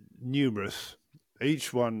numerous.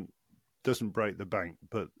 Each one doesn't break the bank,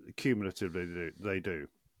 but cumulatively they do.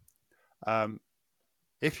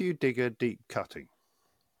 If you dig a deep cutting,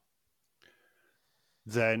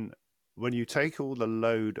 then when you take all the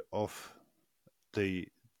load off the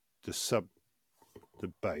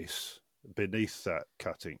base beneath that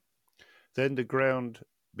cutting, then the ground,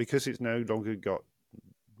 because it's no longer got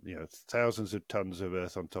thousands of tons of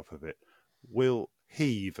earth on top of it, will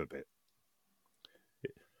heave a bit.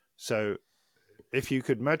 So if you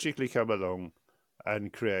could magically come along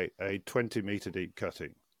and create a 20-meter deep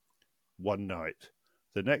cutting one night,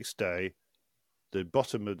 the next day the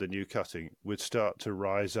bottom of the new cutting would start to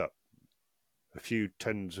rise up a few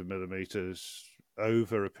tens of millimeters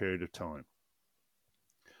over a period of time.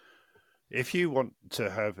 If you want to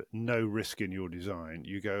have no risk in your design,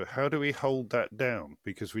 you go, how do we hold that down?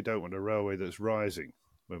 Because we don't want a railway that's rising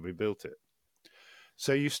when we built it.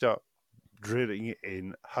 So you start drilling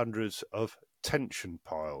in hundreds of tension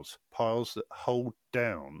piles that hold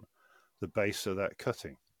down the base of that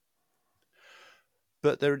cutting.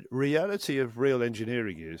 But the reality of real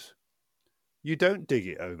engineering is you don't dig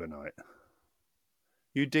it overnight.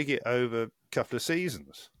 You dig it over a couple of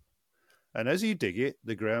seasons. And as you dig it,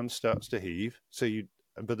 the ground starts to heave. And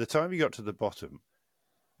by the time you got to the bottom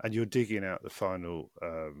and you're digging out the final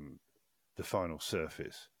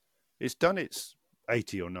surface, it's done its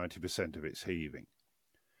 80 or 90% of its heaving.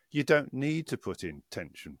 You don't need to put in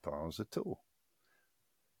tension piles at all.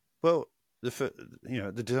 Well,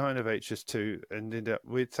 the design of HS2 ended up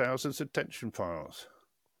with thousands of tension piles,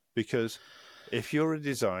 because if you're a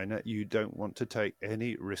designer, you don't want to take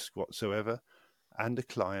any risk whatsoever, and the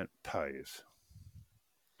client pays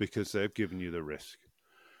because they've given you the risk.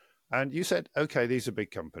 And you said, okay, these are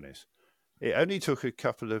big companies. It only took a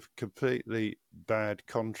couple of completely bad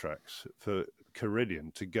contracts for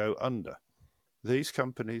Carillion to go under. These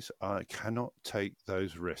companies cannot take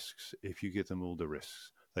those risks if you give them all the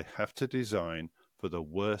risks. They have to design for the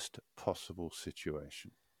worst possible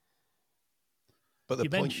situation. But the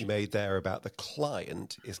point you made there about the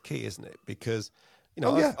client is key, isn't it? Because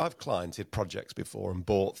I've cliented projects before and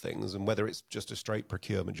bought things, and whether it's just a straight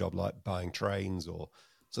procurement job like buying trains or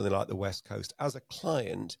something like the West Coast, as a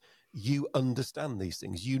client, you understand these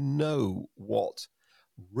things. You know what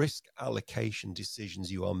risk allocation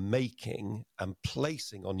decisions you are making and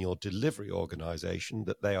placing on your delivery organization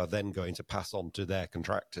that they are then going to pass on to their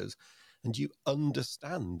contractors. And you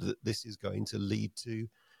understand that this is going to lead to,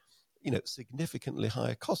 significantly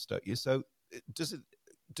higher cost, don't you? So does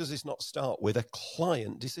this not start with a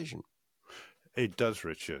client decision? It does,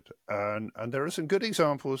 Richard. And there are some good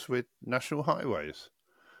examples with national highways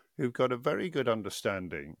who've got a very good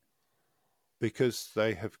understanding, because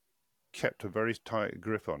they have kept a very tight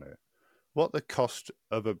grip on it, what the cost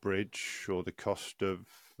of a bridge or the cost of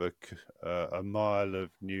a mile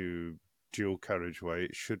of new dual carriageway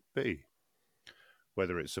should be,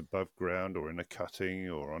 whether it's above ground or in a cutting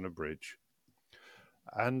or on a bridge.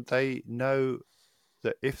 And they know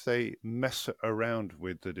that if they mess around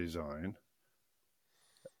with the design,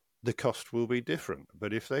 the cost will be different.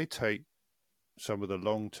 But if they take some of the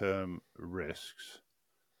long-term risks,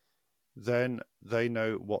 then they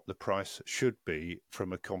know what the price should be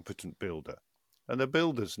from a competent builder. And the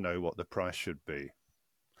builders know what the price should be.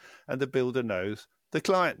 And the builder knows, the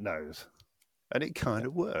client knows. And it kind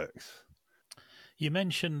of works. You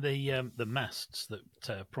mentioned the masts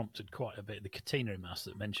that prompted quite a bit, the catenary mast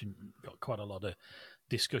that got quite a lot of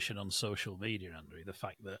discussion on social media, Andrew. The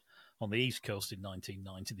fact that on the East Coast in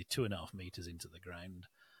 1990, they're 2.5 metres into the ground.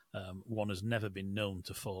 One has never been known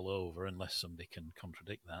to fall over unless somebody can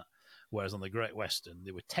contradict that. Whereas on the Great Western,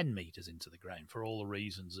 they were 10 metres into the ground for all the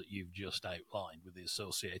reasons that you've just outlined with the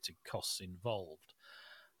associated costs involved.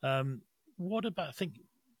 What about, I think,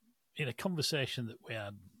 in a conversation that we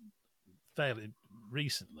had fairly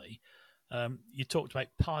recently, you talked about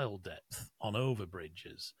pile depth on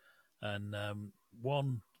overbridges. And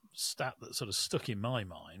one stat that sort of stuck in my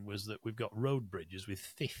mind was that we've got road bridges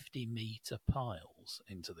with 50-metre piles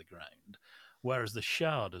into the ground, whereas the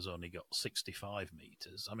Shard has only got 65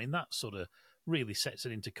 metres. I mean, that sort of really sets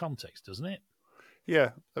it into context, doesn't it?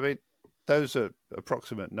 Yeah, I mean, those are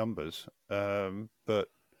approximate numbers. But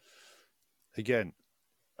again,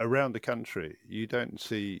 around the country, you don't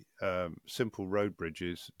see simple road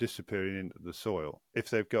bridges disappearing into the soil if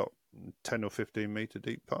they've got 10 or 15 metre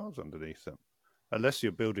deep piles underneath them, unless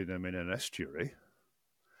you're building them in an estuary.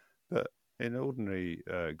 But in ordinary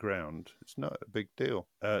ground, it's not a big deal.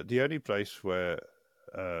 The only place where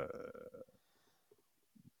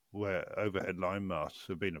overhead line masts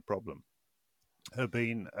have been a problem have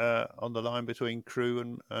been on the line between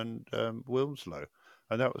Crewe and Wilmslow,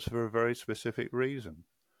 and that was for a very specific reason.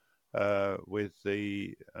 With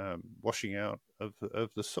the washing out of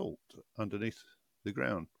the salt underneath the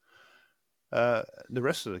ground. The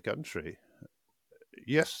rest of the country,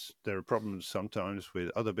 yes, there are problems sometimes with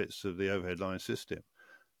other bits of the overhead line system,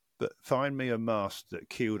 but find me a mast that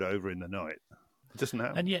keeled over in the night. It doesn't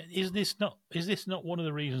happen. And yet, is this not one of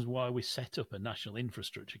the reasons why we set up a National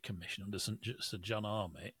Infrastructure Commission under Sir John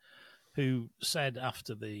Armitt, who said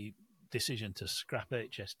after the decision to scrap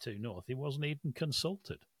HS2 North, he wasn't even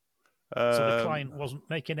consulted? So the client wasn't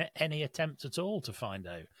making any attempt at all to find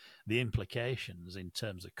out the implications in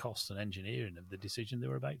terms of cost and engineering of the decision they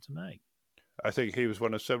were about to make. I think he was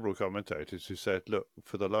one of several commentators who said, look,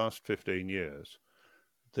 for the last 15 years,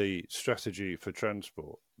 the strategy for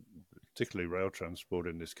transport, particularly rail transport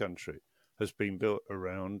in this country, has been built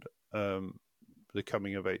around the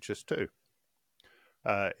coming of HS2.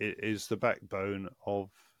 It is the backbone of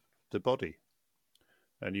the body.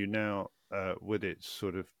 And you now, with its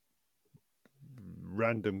sort of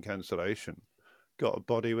random cancellation, got a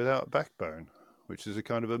body without a backbone, which is a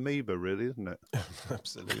kind of amoeba, really, isn't it?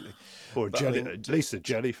 Absolutely. Or at least a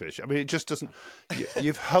jellyfish. I mean, it just doesn't.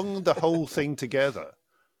 You've hung the whole thing together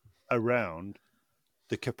around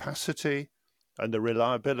the capacity and the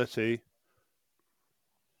reliability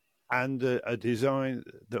and a design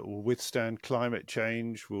that will withstand climate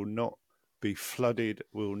change, will not be flooded,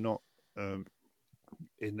 will not in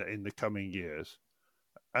the coming years.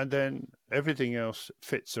 And then everything else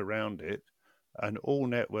fits around it, and all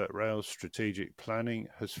Network Rail's strategic planning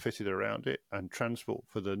has fitted around it, and Transport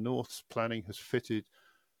for the North's planning has fitted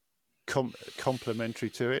complementary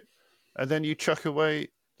to it. And then you chuck away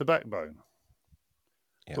the backbone.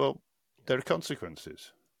 Yeah. Well, there are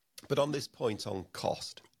consequences. But on this point on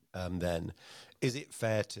cost, then, is it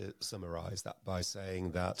fair to summarise that by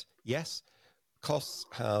saying that, yes, costs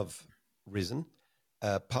have risen,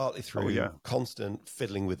 partly through constant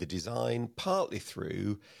fiddling with the design, partly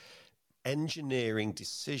through engineering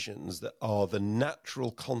decisions that are the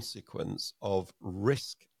natural consequence of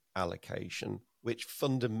risk allocation, which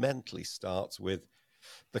fundamentally starts with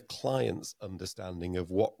the client's understanding of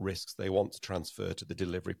what risks they want to transfer to the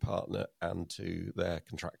delivery partner and to their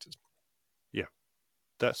contractors. Yeah,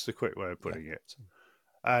 that's the quick way of putting it.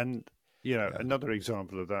 And, another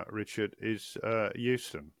example of that, Richard, is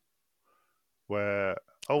Euston, where,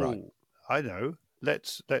 I know,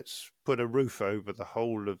 let's put a roof over the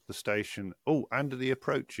whole of the station. Oh, and the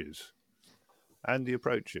approaches. And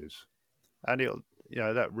it'll,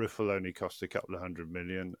 that roof will only cost a couple of $100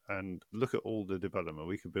 million, and look at all the development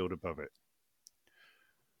we could build above it.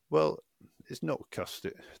 Well, it's not cost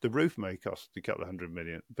it. The roof may cost a couple of $100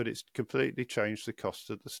 million, but it's completely changed the cost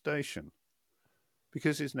of the station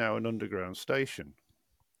because it's now an underground station.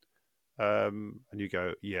 And you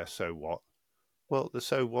go, yeah, so what? Well, the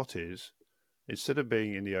so what is, instead of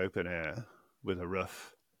being in the open air with a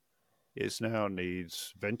roof, it now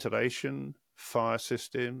needs ventilation, fire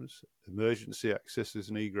systems, emergency accesses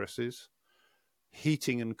and egresses,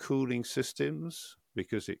 heating and cooling systems,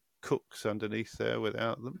 because it cooks underneath there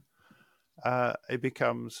without them. It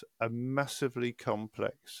becomes a massively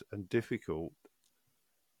complex and difficult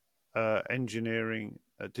engineering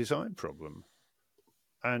design problem.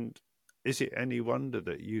 And is it any wonder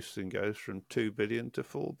that Euston goes from 2 billion to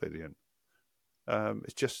 4 billion?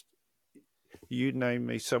 It's just, you name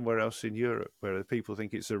me somewhere else in Europe where people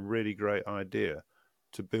think it's a really great idea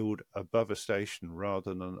to build above a station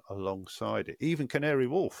rather than alongside it. Even Canary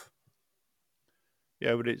Wharf.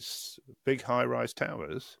 Yeah, but it's big high-rise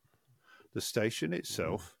towers. The station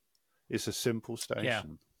itself is a simple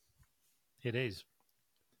station. Yeah, it is.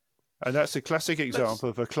 And that's a classic example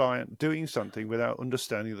of a client doing something without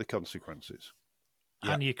understanding the consequences.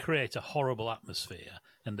 And you create a horrible atmosphere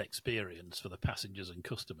and experience for the passengers and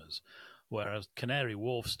customers, whereas Canary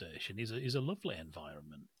Wharf Station is a lovely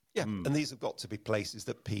environment. Yeah, and these have got to be places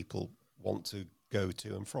that people want to go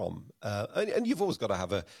to and from. And you've always got to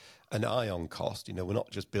have an eye on cost. You know, we're not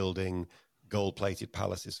just building gold-plated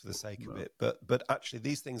palaces for the sake of it, but actually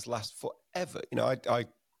these things last forever. You know, I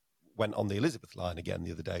went on the Elizabeth line again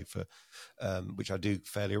the other day for which I do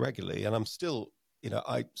fairly regularly, and I'm still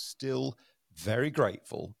very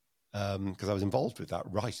grateful because I was involved with that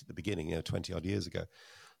right at the beginning, 20 odd years ago,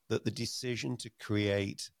 that the decision to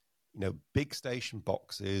create, big station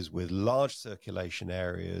boxes with large circulation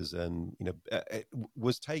areas and, it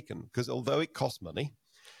was taken, because although it costs money,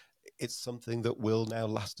 it's something that will now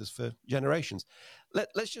last us for generations.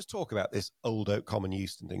 Let's just talk about this Old Oak Common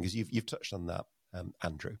Euston thing, because you've touched on that,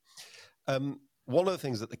 Andrew. One of the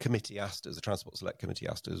things that the committee asked us, the Transport Select Committee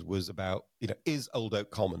asked us, was about, is Old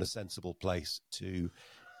Oak Common a sensible place to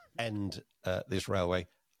end this railway?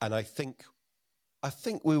 And I think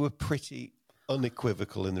we were pretty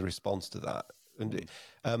unequivocal in the response to that.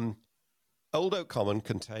 And Old Oak Common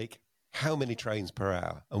can take how many trains per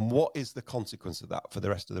hour, and what is the consequence of that for the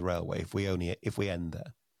rest of the railway if we end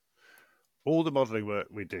there? All the modelling work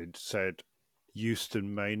we did said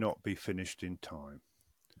Euston may not be finished in time.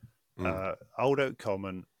 Old Oak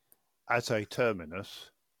Common, as a terminus,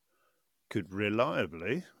 could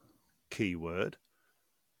reliably, keyword,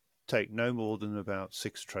 take no more than about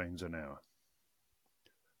 6 trains an hour.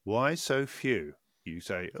 Why so few? You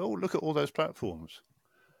say, oh, look at all those platforms.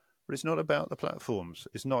 But it's not about the platforms.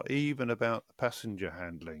 It's not even about the passenger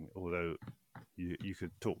handling, although you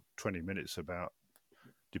could talk 20 minutes about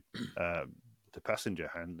the passenger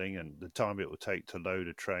handling and the time it will take to load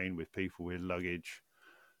a train with people with luggage,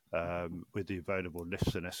 with the available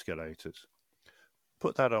lifts and escalators.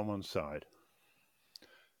 Put that on one side.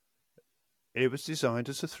 It was designed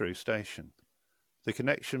as a through station. The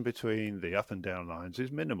connection between the up and down lines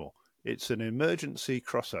is minimal. It's an emergency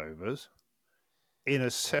crossovers in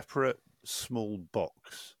a separate small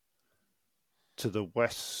box to the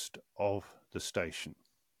west of the station.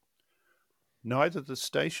 Neither the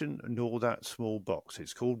station nor that small box,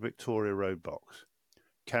 it's called Victoria Road Box,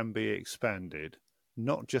 can be expanded,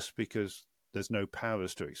 not just because there's no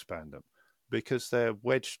powers to expand them, because they're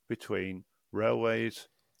wedged between railways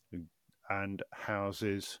and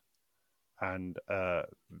houses and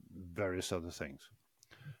various other things.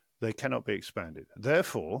 They cannot be expanded.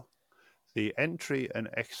 Therefore, the entry and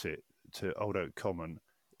exit to Old Oak Common,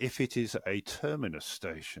 if it is a terminus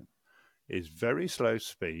station, is very slow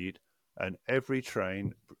speed, and every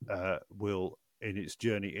train will, in its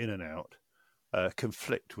journey in and out,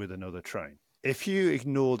 conflict with another train. If you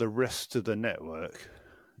ignore the rest of the network,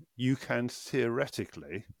 you can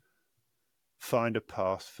theoretically find a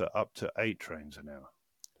path for up to 8 trains an hour,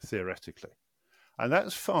 theoretically. And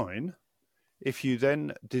that's fine if you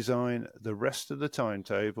then design the rest of the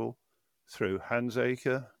timetable through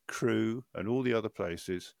Handsacre, Crewe, and all the other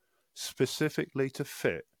places specifically to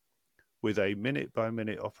fit with a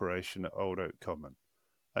minute-by-minute operation at Old Oak Common.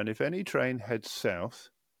 And if any train heads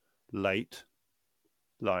south late,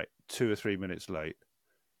 like 2 or 3 minutes late,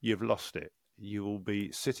 you've lost it. You will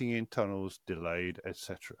be sitting in tunnels, delayed,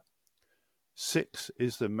 etc. 6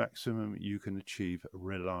 is the maximum you can achieve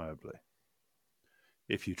reliably.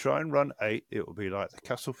 If you try and run 8, it will be like the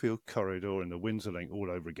Castlefield Corridor and the Windsor Link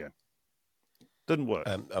all over again. Doesn't work.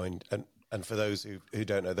 And for those who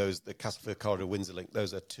don't know, the Castlefield Corridor, Windsor Link,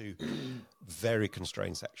 those are 2 very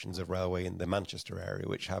constrained sections of railway in the Manchester area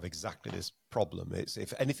which have exactly this problem.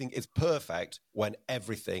 If anything, it's perfect when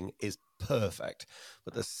everything is perfect.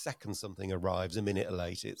 But the second something arrives a minute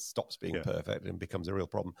late, it stops being perfect and becomes a real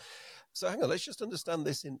problem. So hang on, let's just understand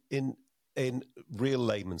this in real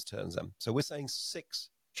layman's terms then. So we're saying 6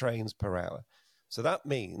 trains per hour. So that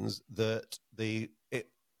means that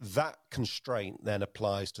that constraint then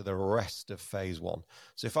applies to the rest of phase 1.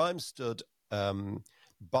 So if I'm stood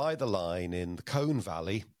by the line in the Colne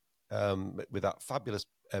Valley with that fabulous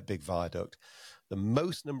big viaduct, the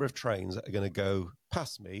most number of trains that are going to go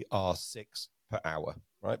past me are 6 per hour.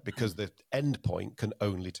 right? Because the end point can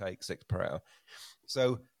only take 6 per hour.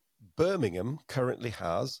 So Birmingham currently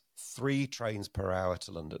has 3 trains per hour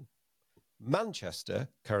to London. Manchester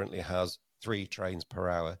currently has 3 trains per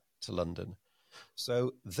hour to London.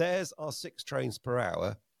 So there's our 6 trains per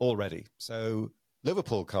hour already. So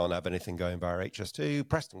Liverpool can't have anything going via HS2.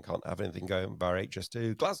 Preston can't have anything going via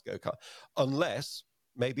HS2. Glasgow can't, unless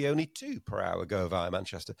maybe only 2 per hour go via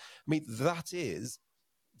Manchester. I mean, that is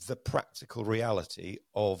the practical reality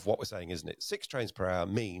of what we're saying, isn't it? 6 trains per hour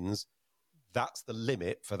means that's the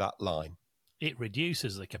limit for that line. It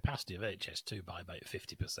reduces the capacity of HS2 by about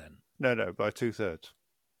 50%. No, by 2/3.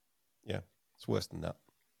 Yeah, it's worse than that.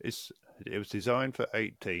 It was designed for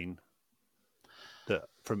 18, that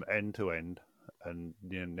from end to end, and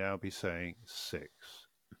you'll now be saying 6.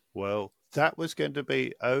 Well, that was going to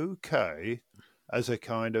be okay as a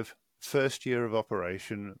kind of first year of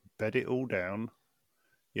operation, bed it all down,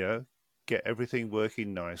 get everything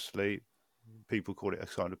working nicely. People call it a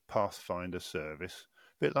kind of pathfinder service,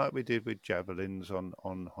 a bit like we did with Javelins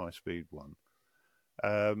on High Speed 1.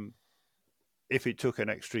 If it took an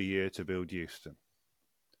extra year to build Euston.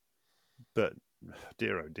 But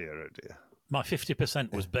dear, oh dear, oh dear. My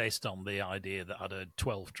 50% was based on the idea that I'd heard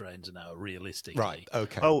 12 trains an hour realistically. Right,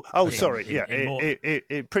 okay. Sorry.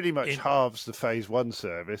 It pretty much halves the phase 1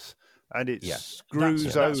 service, and it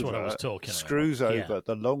screws that's what I was talking screws about. Over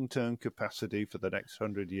the long-term capacity for the next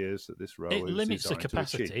 100 years that this railway is limits the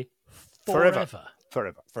capacity forever.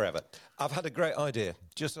 I've had a great idea.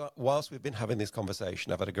 Just whilst we've been having this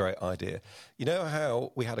conversation, I've had a great idea. You know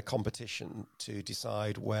how we had a competition to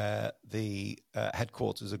decide where the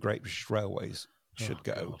headquarters of Great British Railways should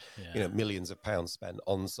go? God, yeah. Millions of pounds spent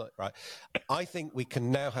on site, right? I think we can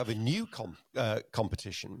now have a new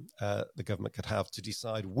competition the government could have to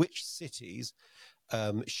decide which cities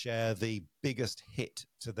share the biggest hit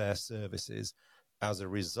to their services as a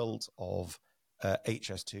result of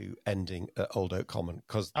HS2 ending at Old Oak Common.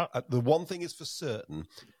 Because the one thing is for certain,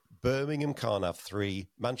 Birmingham can't have 3,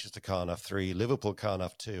 Manchester can't have 3, Liverpool can't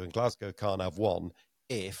have 2, and Glasgow can't have 1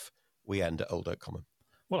 if we end at Old Oak Common.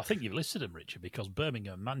 Well, I think you've listed them, Richard, because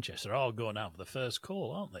Birmingham and Manchester are all going out for the first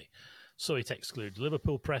call, aren't they? So it excludes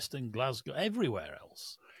Liverpool, Preston, Glasgow, everywhere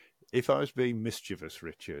else. If I was being mischievous,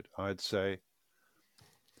 Richard, I'd say,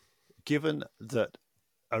 given that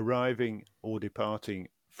arriving or departing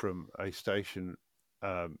from a station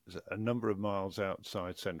a number of miles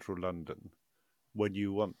outside central London, when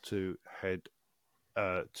you want to head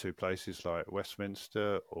to places like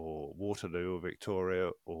Westminster or Waterloo or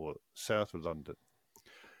Victoria or south of London,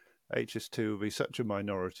 HS2 will be such a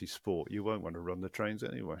minority sport, you won't want to run the trains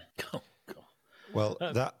anyway. Oh, God. Well,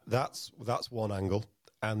 that's one angle.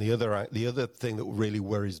 And the other thing that really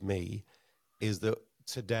worries me is that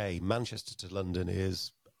today Manchester to London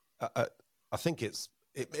is, I think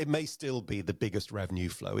it may still be the biggest revenue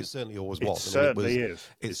flow. It certainly always was.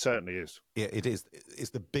 It certainly is. Yeah, it is.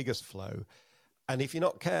 It's the biggest flow. And if you're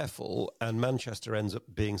not careful, and Manchester ends up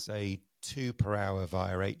being, say, 2 per hour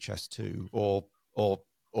via HS2,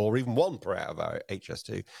 or even 1 per hour via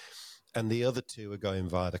HS2, and the other 2 are going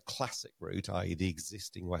via the classic route, i.e. the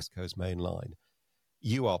existing West Coast main line,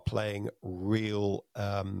 you are playing real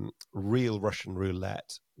Russian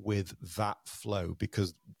roulette with that flow,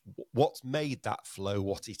 because what's made that flow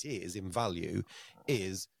what it is in value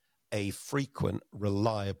is a frequent,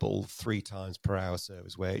 reliable 3 times per hour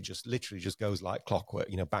service where it just literally just goes like clockwork,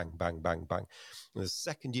 bang, bang, bang, bang. And the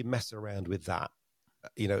second you mess around with that,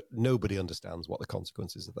 nobody understands what the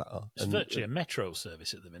consequences of that are. It's virtually a metro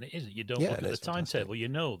service at the minute, isn't it? You don't look at the timetable,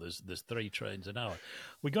 there's 3 trains an hour.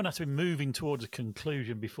 We're going to have to be moving towards a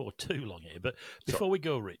conclusion before too long here. But before we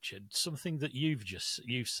go, Richard, something that you've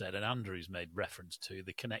said and Andrew's made reference to,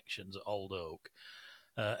 the connections at Old Oak.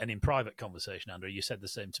 And in private conversation, Andrew, you said the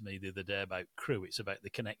same to me the other day about Crewe. It's about the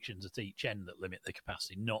connections at each end that limit the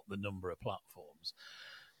capacity, not the number of platforms.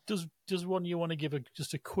 Does one you want to give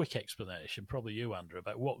just a quick explanation, probably you, Andrew,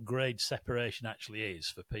 about what grade separation actually is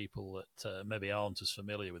for people that maybe aren't as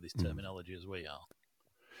familiar with this terminology as we are?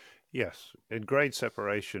 Yes, and grade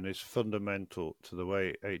separation is fundamental to the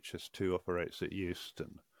way HS2 operates at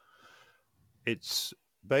Euston. It's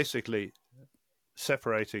basically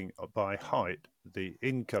separating by height the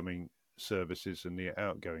incoming services and the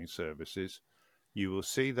outgoing services. You will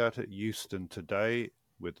see that at Euston today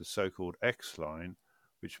with the so-called X line,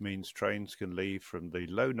 which means trains can leave from the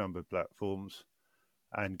low-numbered platforms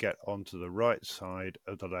and get onto the right side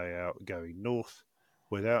of the layout going north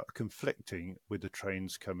without conflicting with the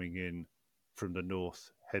trains coming in from the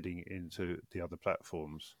north heading into the other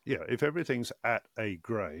platforms. Yeah, if everything's at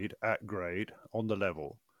grade, on the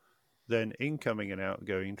level, then incoming and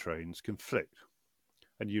outgoing trains conflict.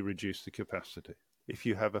 and you reduce the capacity. If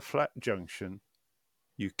you have a flat junction,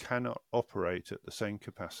 you cannot operate at the same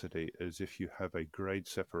capacity as if you have a grade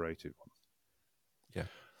separated one. Yeah.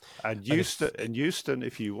 And Euston,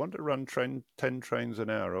 if you want to run 10 trains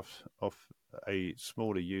an hour off a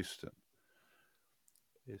smaller Euston,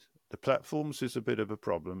 the platforms is a bit of a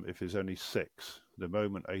problem if there's only 6. The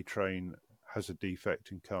moment a train has a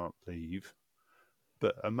defect and can't leave.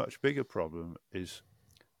 But a much bigger problem is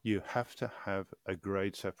you have to have a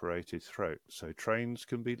grade separated throat, so trains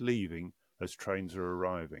can be leaving as trains are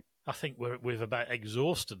arriving. I think we've about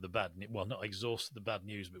exhausted the bad news. Well, not exhausted the bad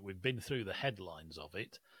news, but we've been through the headlines of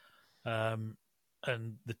it. And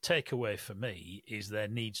the takeaway for me is there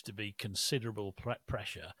needs to be considerable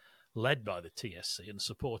pressure led by the TSC and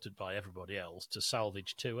supported by everybody else to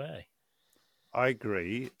salvage 2A. I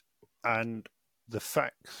agree. And the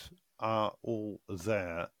facts are all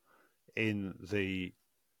there in the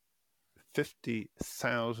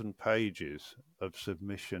 50,000 pages of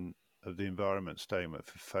submission of the environment statement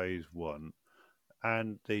for phase 1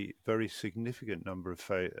 and the very significant number of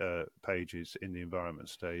pages in the environment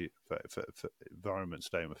statement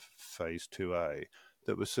for phase 2A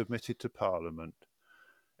that was submitted to Parliament.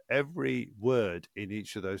 Every word in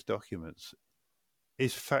each of those documents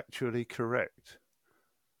is factually correct.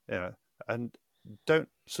 Yeah, and don't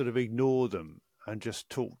sort of ignore them and just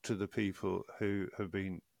talk to the people who have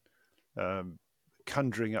been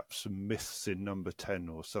conjuring up some myths in number 10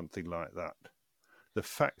 or something like that. The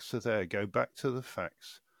facts are there. Go back to the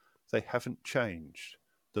facts. They haven't changed.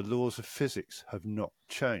 The laws of physics have not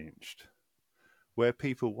changed. Where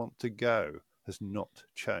people want to go has not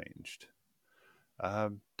changed.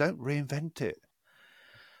 Don't reinvent it.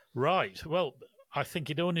 Right. Well, I think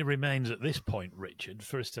it only remains at this point, Richard,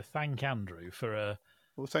 for us to thank Andrew for a.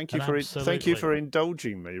 Well, thank you for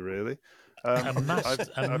indulging me. Really, a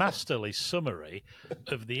masterly summary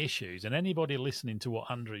of the issues, and anybody listening to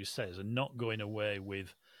what Andrew says and not going away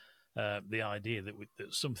with the idea that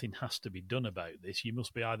something has to be done about this, you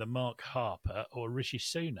must be either Mark Harper or Rishi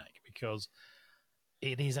Sunak, because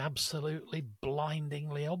it is absolutely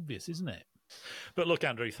blindingly obvious, isn't it? But look,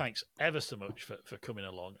 Andrew, thanks ever so much for coming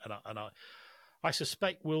along, and I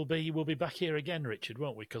suspect we'll be back here again, Richard,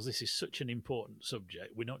 won't we? Because this is such an important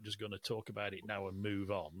subject. We're not just going to talk about it now and move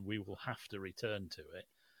on. We will have to return to it.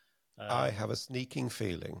 I have a sneaking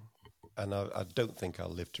feeling, and I don't think I'll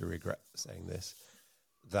live to regret saying this,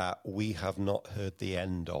 that we have not heard the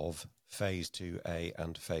end of Phase 2A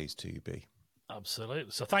and Phase 2B.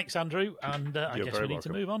 Absolutely. So thanks, Andrew, and I guess we need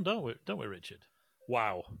to move on, don't we, Richard?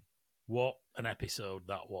 Wow. What an episode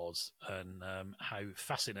that was, and how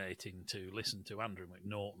fascinating to listen to Andrew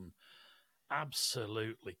McNaughton.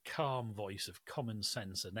 Absolutely calm voice of common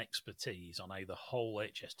sense and expertise on how the whole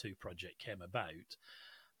HS2 project came about.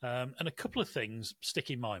 And a couple of things stick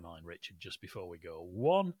in my mind, Richard, just before we go.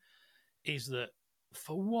 One is that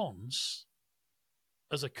for once,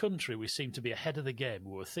 as a country, we seem to be ahead of the game.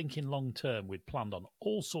 We were thinking long term. We'd planned on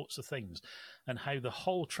all sorts of things, and how the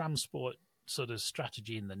whole transport sort of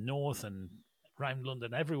strategy in the north and around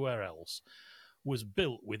London, everywhere else, was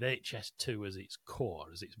built with HS2 as its core,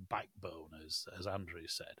 as its backbone, as Andrew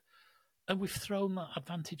said. And we've thrown that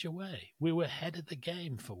advantage away. We were ahead of the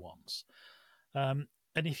game for once. And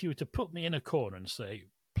if you were to put me in a corner and say,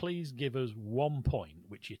 please give us 1 point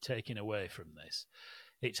which you're taking away from this,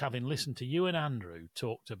 it's having listened to you and Andrew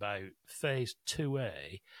talked about Phase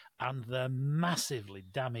 2A and the massively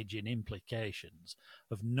damaging implications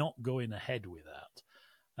of not going ahead with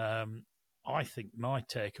that. I think my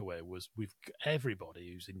takeaway was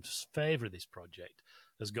everybody who's in favour of this project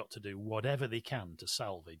has got to do whatever they can to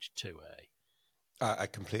salvage 2A. I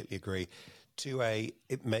completely agree. 2A,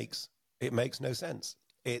 it makes no sense.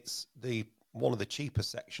 It's one of the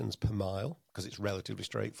cheapest sections per mile because it's relatively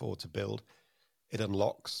straightforward to build. It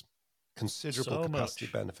unlocks considerable capacity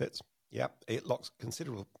benefits. Yep, it locks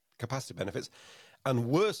considerable capacity benefits. And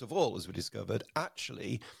worst of all, as we discovered,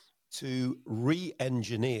 actually to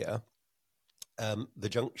re-engineer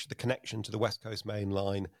the connection to the West Coast Main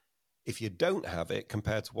Line, if you don't have it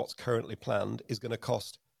compared to what's currently planned, is going to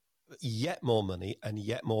cost yet more money and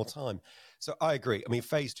yet more time. So I agree. I mean,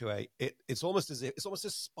 Phase 2A, it's almost a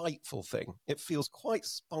spiteful thing. It feels quite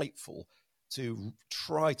spiteful to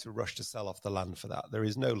try to rush to sell off the land for that. There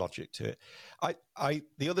is no logic to it.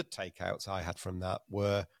 The other takeouts I had from that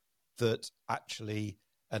were that actually,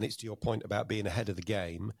 and it's to your point about being ahead of the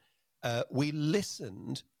game, we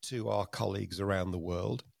listened to our colleagues around the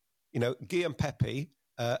world. You know, Guillaume Pepe,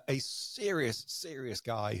 a serious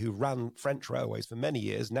guy who ran French Railways for many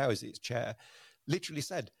years, now is its chair, literally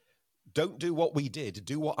said, don't do what we did,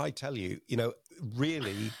 do what I tell you. You know,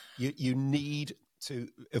 really, you need to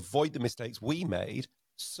avoid the mistakes we made.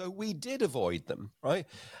 So we did avoid them, right?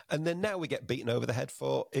 And then now we get beaten over the head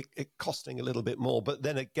for it costing a little bit more. But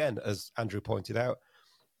then again, as Andrew pointed out,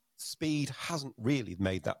 speed hasn't really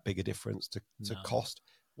made that big a difference to cost.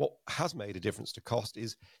 What has made a difference to cost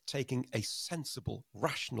is taking a sensible,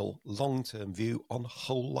 rational, long-term view on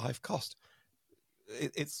whole life cost.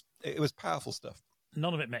 It was powerful stuff.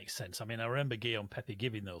 None of it makes sense. I mean, I remember Guillaume Pepe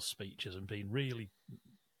giving those speeches and being really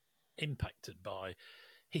impacted by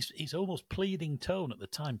his almost pleading tone at the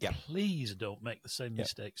time. Yeah. Please don't make the same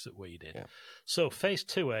mistakes that we did. Yeah. So phase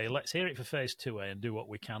 2A, let's hear it for phase 2A and do what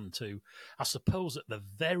we can to, I suppose at the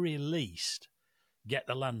very least, get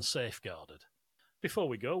the land safeguarded. Before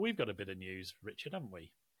we go, we've got a bit of news, Richard, haven't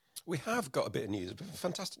we? We have got a bit of news,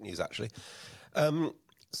 fantastic news, actually.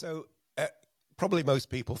 Probably most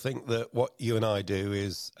people think that what you and I do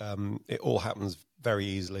is it all happens very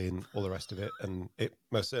easily and all the rest of it, and it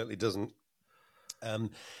most certainly doesn't.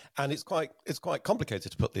 And it's quite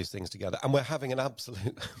complicated to put these things together, and we're having an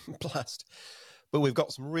absolute blast. But we've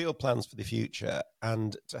got some real plans for the future,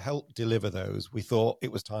 and to help deliver those, we thought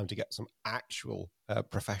it was time to get some actual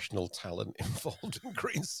professional talent involved in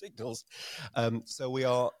Green Signals. So we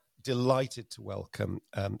are delighted to welcome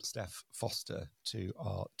Steph Foster to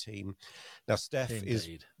our team. Now, Steph is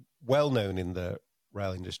well known in the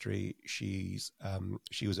rail industry. She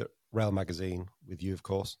was at Rail Magazine with you, of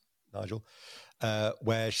course, Nigel,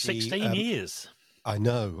 where she 16 years. I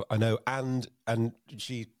know, and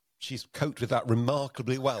she's coped with that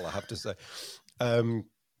remarkably well, I have to say.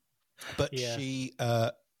 She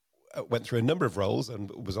went through a number of roles and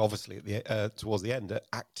was obviously at the towards the end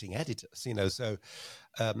acting editors. So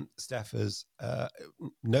Steph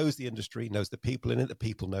knows the industry, knows the people in it. The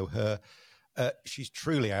people know her. She's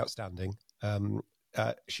truly outstanding.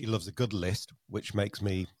 She loves a good list, which makes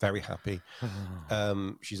me very happy.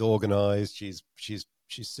 She's organised. She's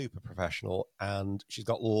super professional, and she's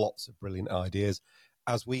got lots of brilliant ideas,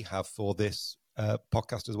 as we have for this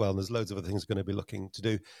podcast as well. And there's loads of other things we're going to be looking to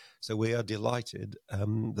do. So we are delighted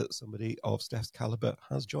that somebody of Steph's calibre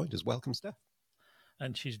has joined us. Welcome, Steph.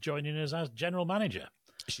 And she's joining us as general manager.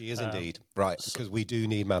 She is indeed, right, because we do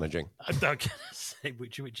need managing.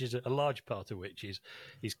 Which is a large part of which is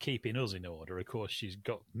keeping us in order. Of course, she's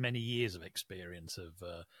got many years of experience of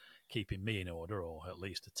keeping me in order, or at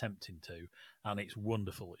least attempting to, and it's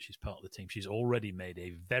wonderful that she's part of the team. She's already made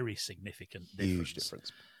a very significant difference. Huge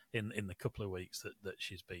difference. In the couple of weeks that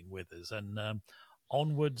she's been with us, and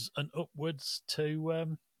onwards and upwards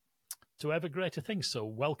to ever greater things. So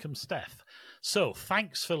welcome, Steph. So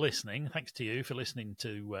thanks for listening. Thanks to you for listening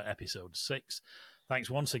to episode 6. Thanks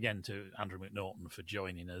once again to Andrew McNaughton for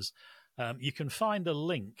joining us. You can find a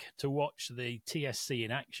link to watch the TSC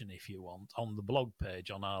in action if you want on the blog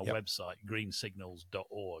page on our website,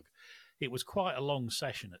 greensignals.org. It was quite a long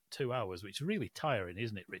session at 2 hours, which is really tiring,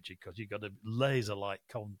 isn't it, Richard? Because you've got a laser-like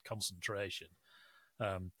concentration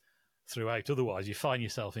throughout. Otherwise, you find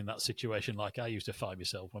yourself in that situation like I used to find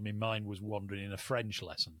myself when my mind was wandering in a French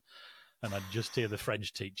lesson. And I'd just hear the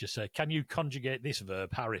French teacher say, "Can you conjugate this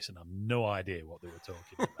verb, Harris?" And I've no idea what they were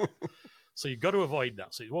talking about. So you've got to avoid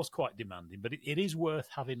that. So it was quite demanding, but it is worth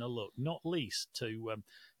having a look, not least to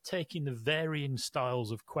taking the varying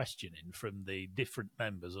styles of questioning from the different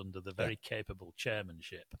members under the very capable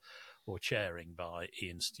chairmanship or chairing by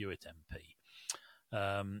Ian Stewart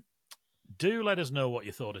MP. Do let us know what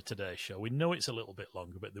you thought of today's show. We know it's a little bit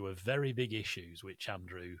longer, but there were very big issues which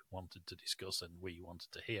Andrew wanted to discuss and we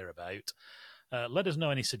wanted to hear about. Let us know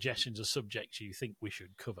any suggestions or subjects you think we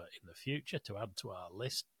should cover in the future to add to our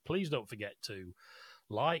list. Please don't forget to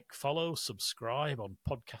like, follow, subscribe on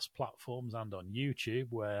podcast platforms and on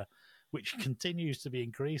YouTube, which continues to be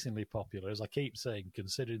increasingly popular. As I keep saying,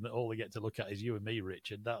 considering that all they get to look at is you and me,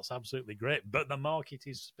 Richard, that's absolutely great. But the market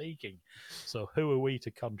is speaking. So who are we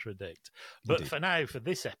to contradict? But Indeed. For now, for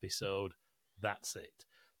this episode, that's it.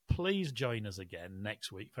 Please join us again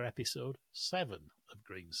next week for episode 7 of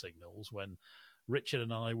Green Signals, when Richard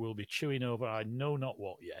and I will be chewing over I know not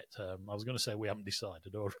what yet. I was going to say we haven't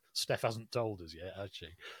decided, or Steph hasn't told us yet,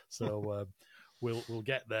 actually. So we'll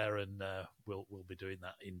get there, and we'll be doing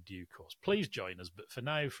that in due course. Please join us. But for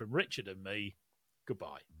now, from Richard and me,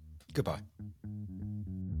 goodbye. Goodbye.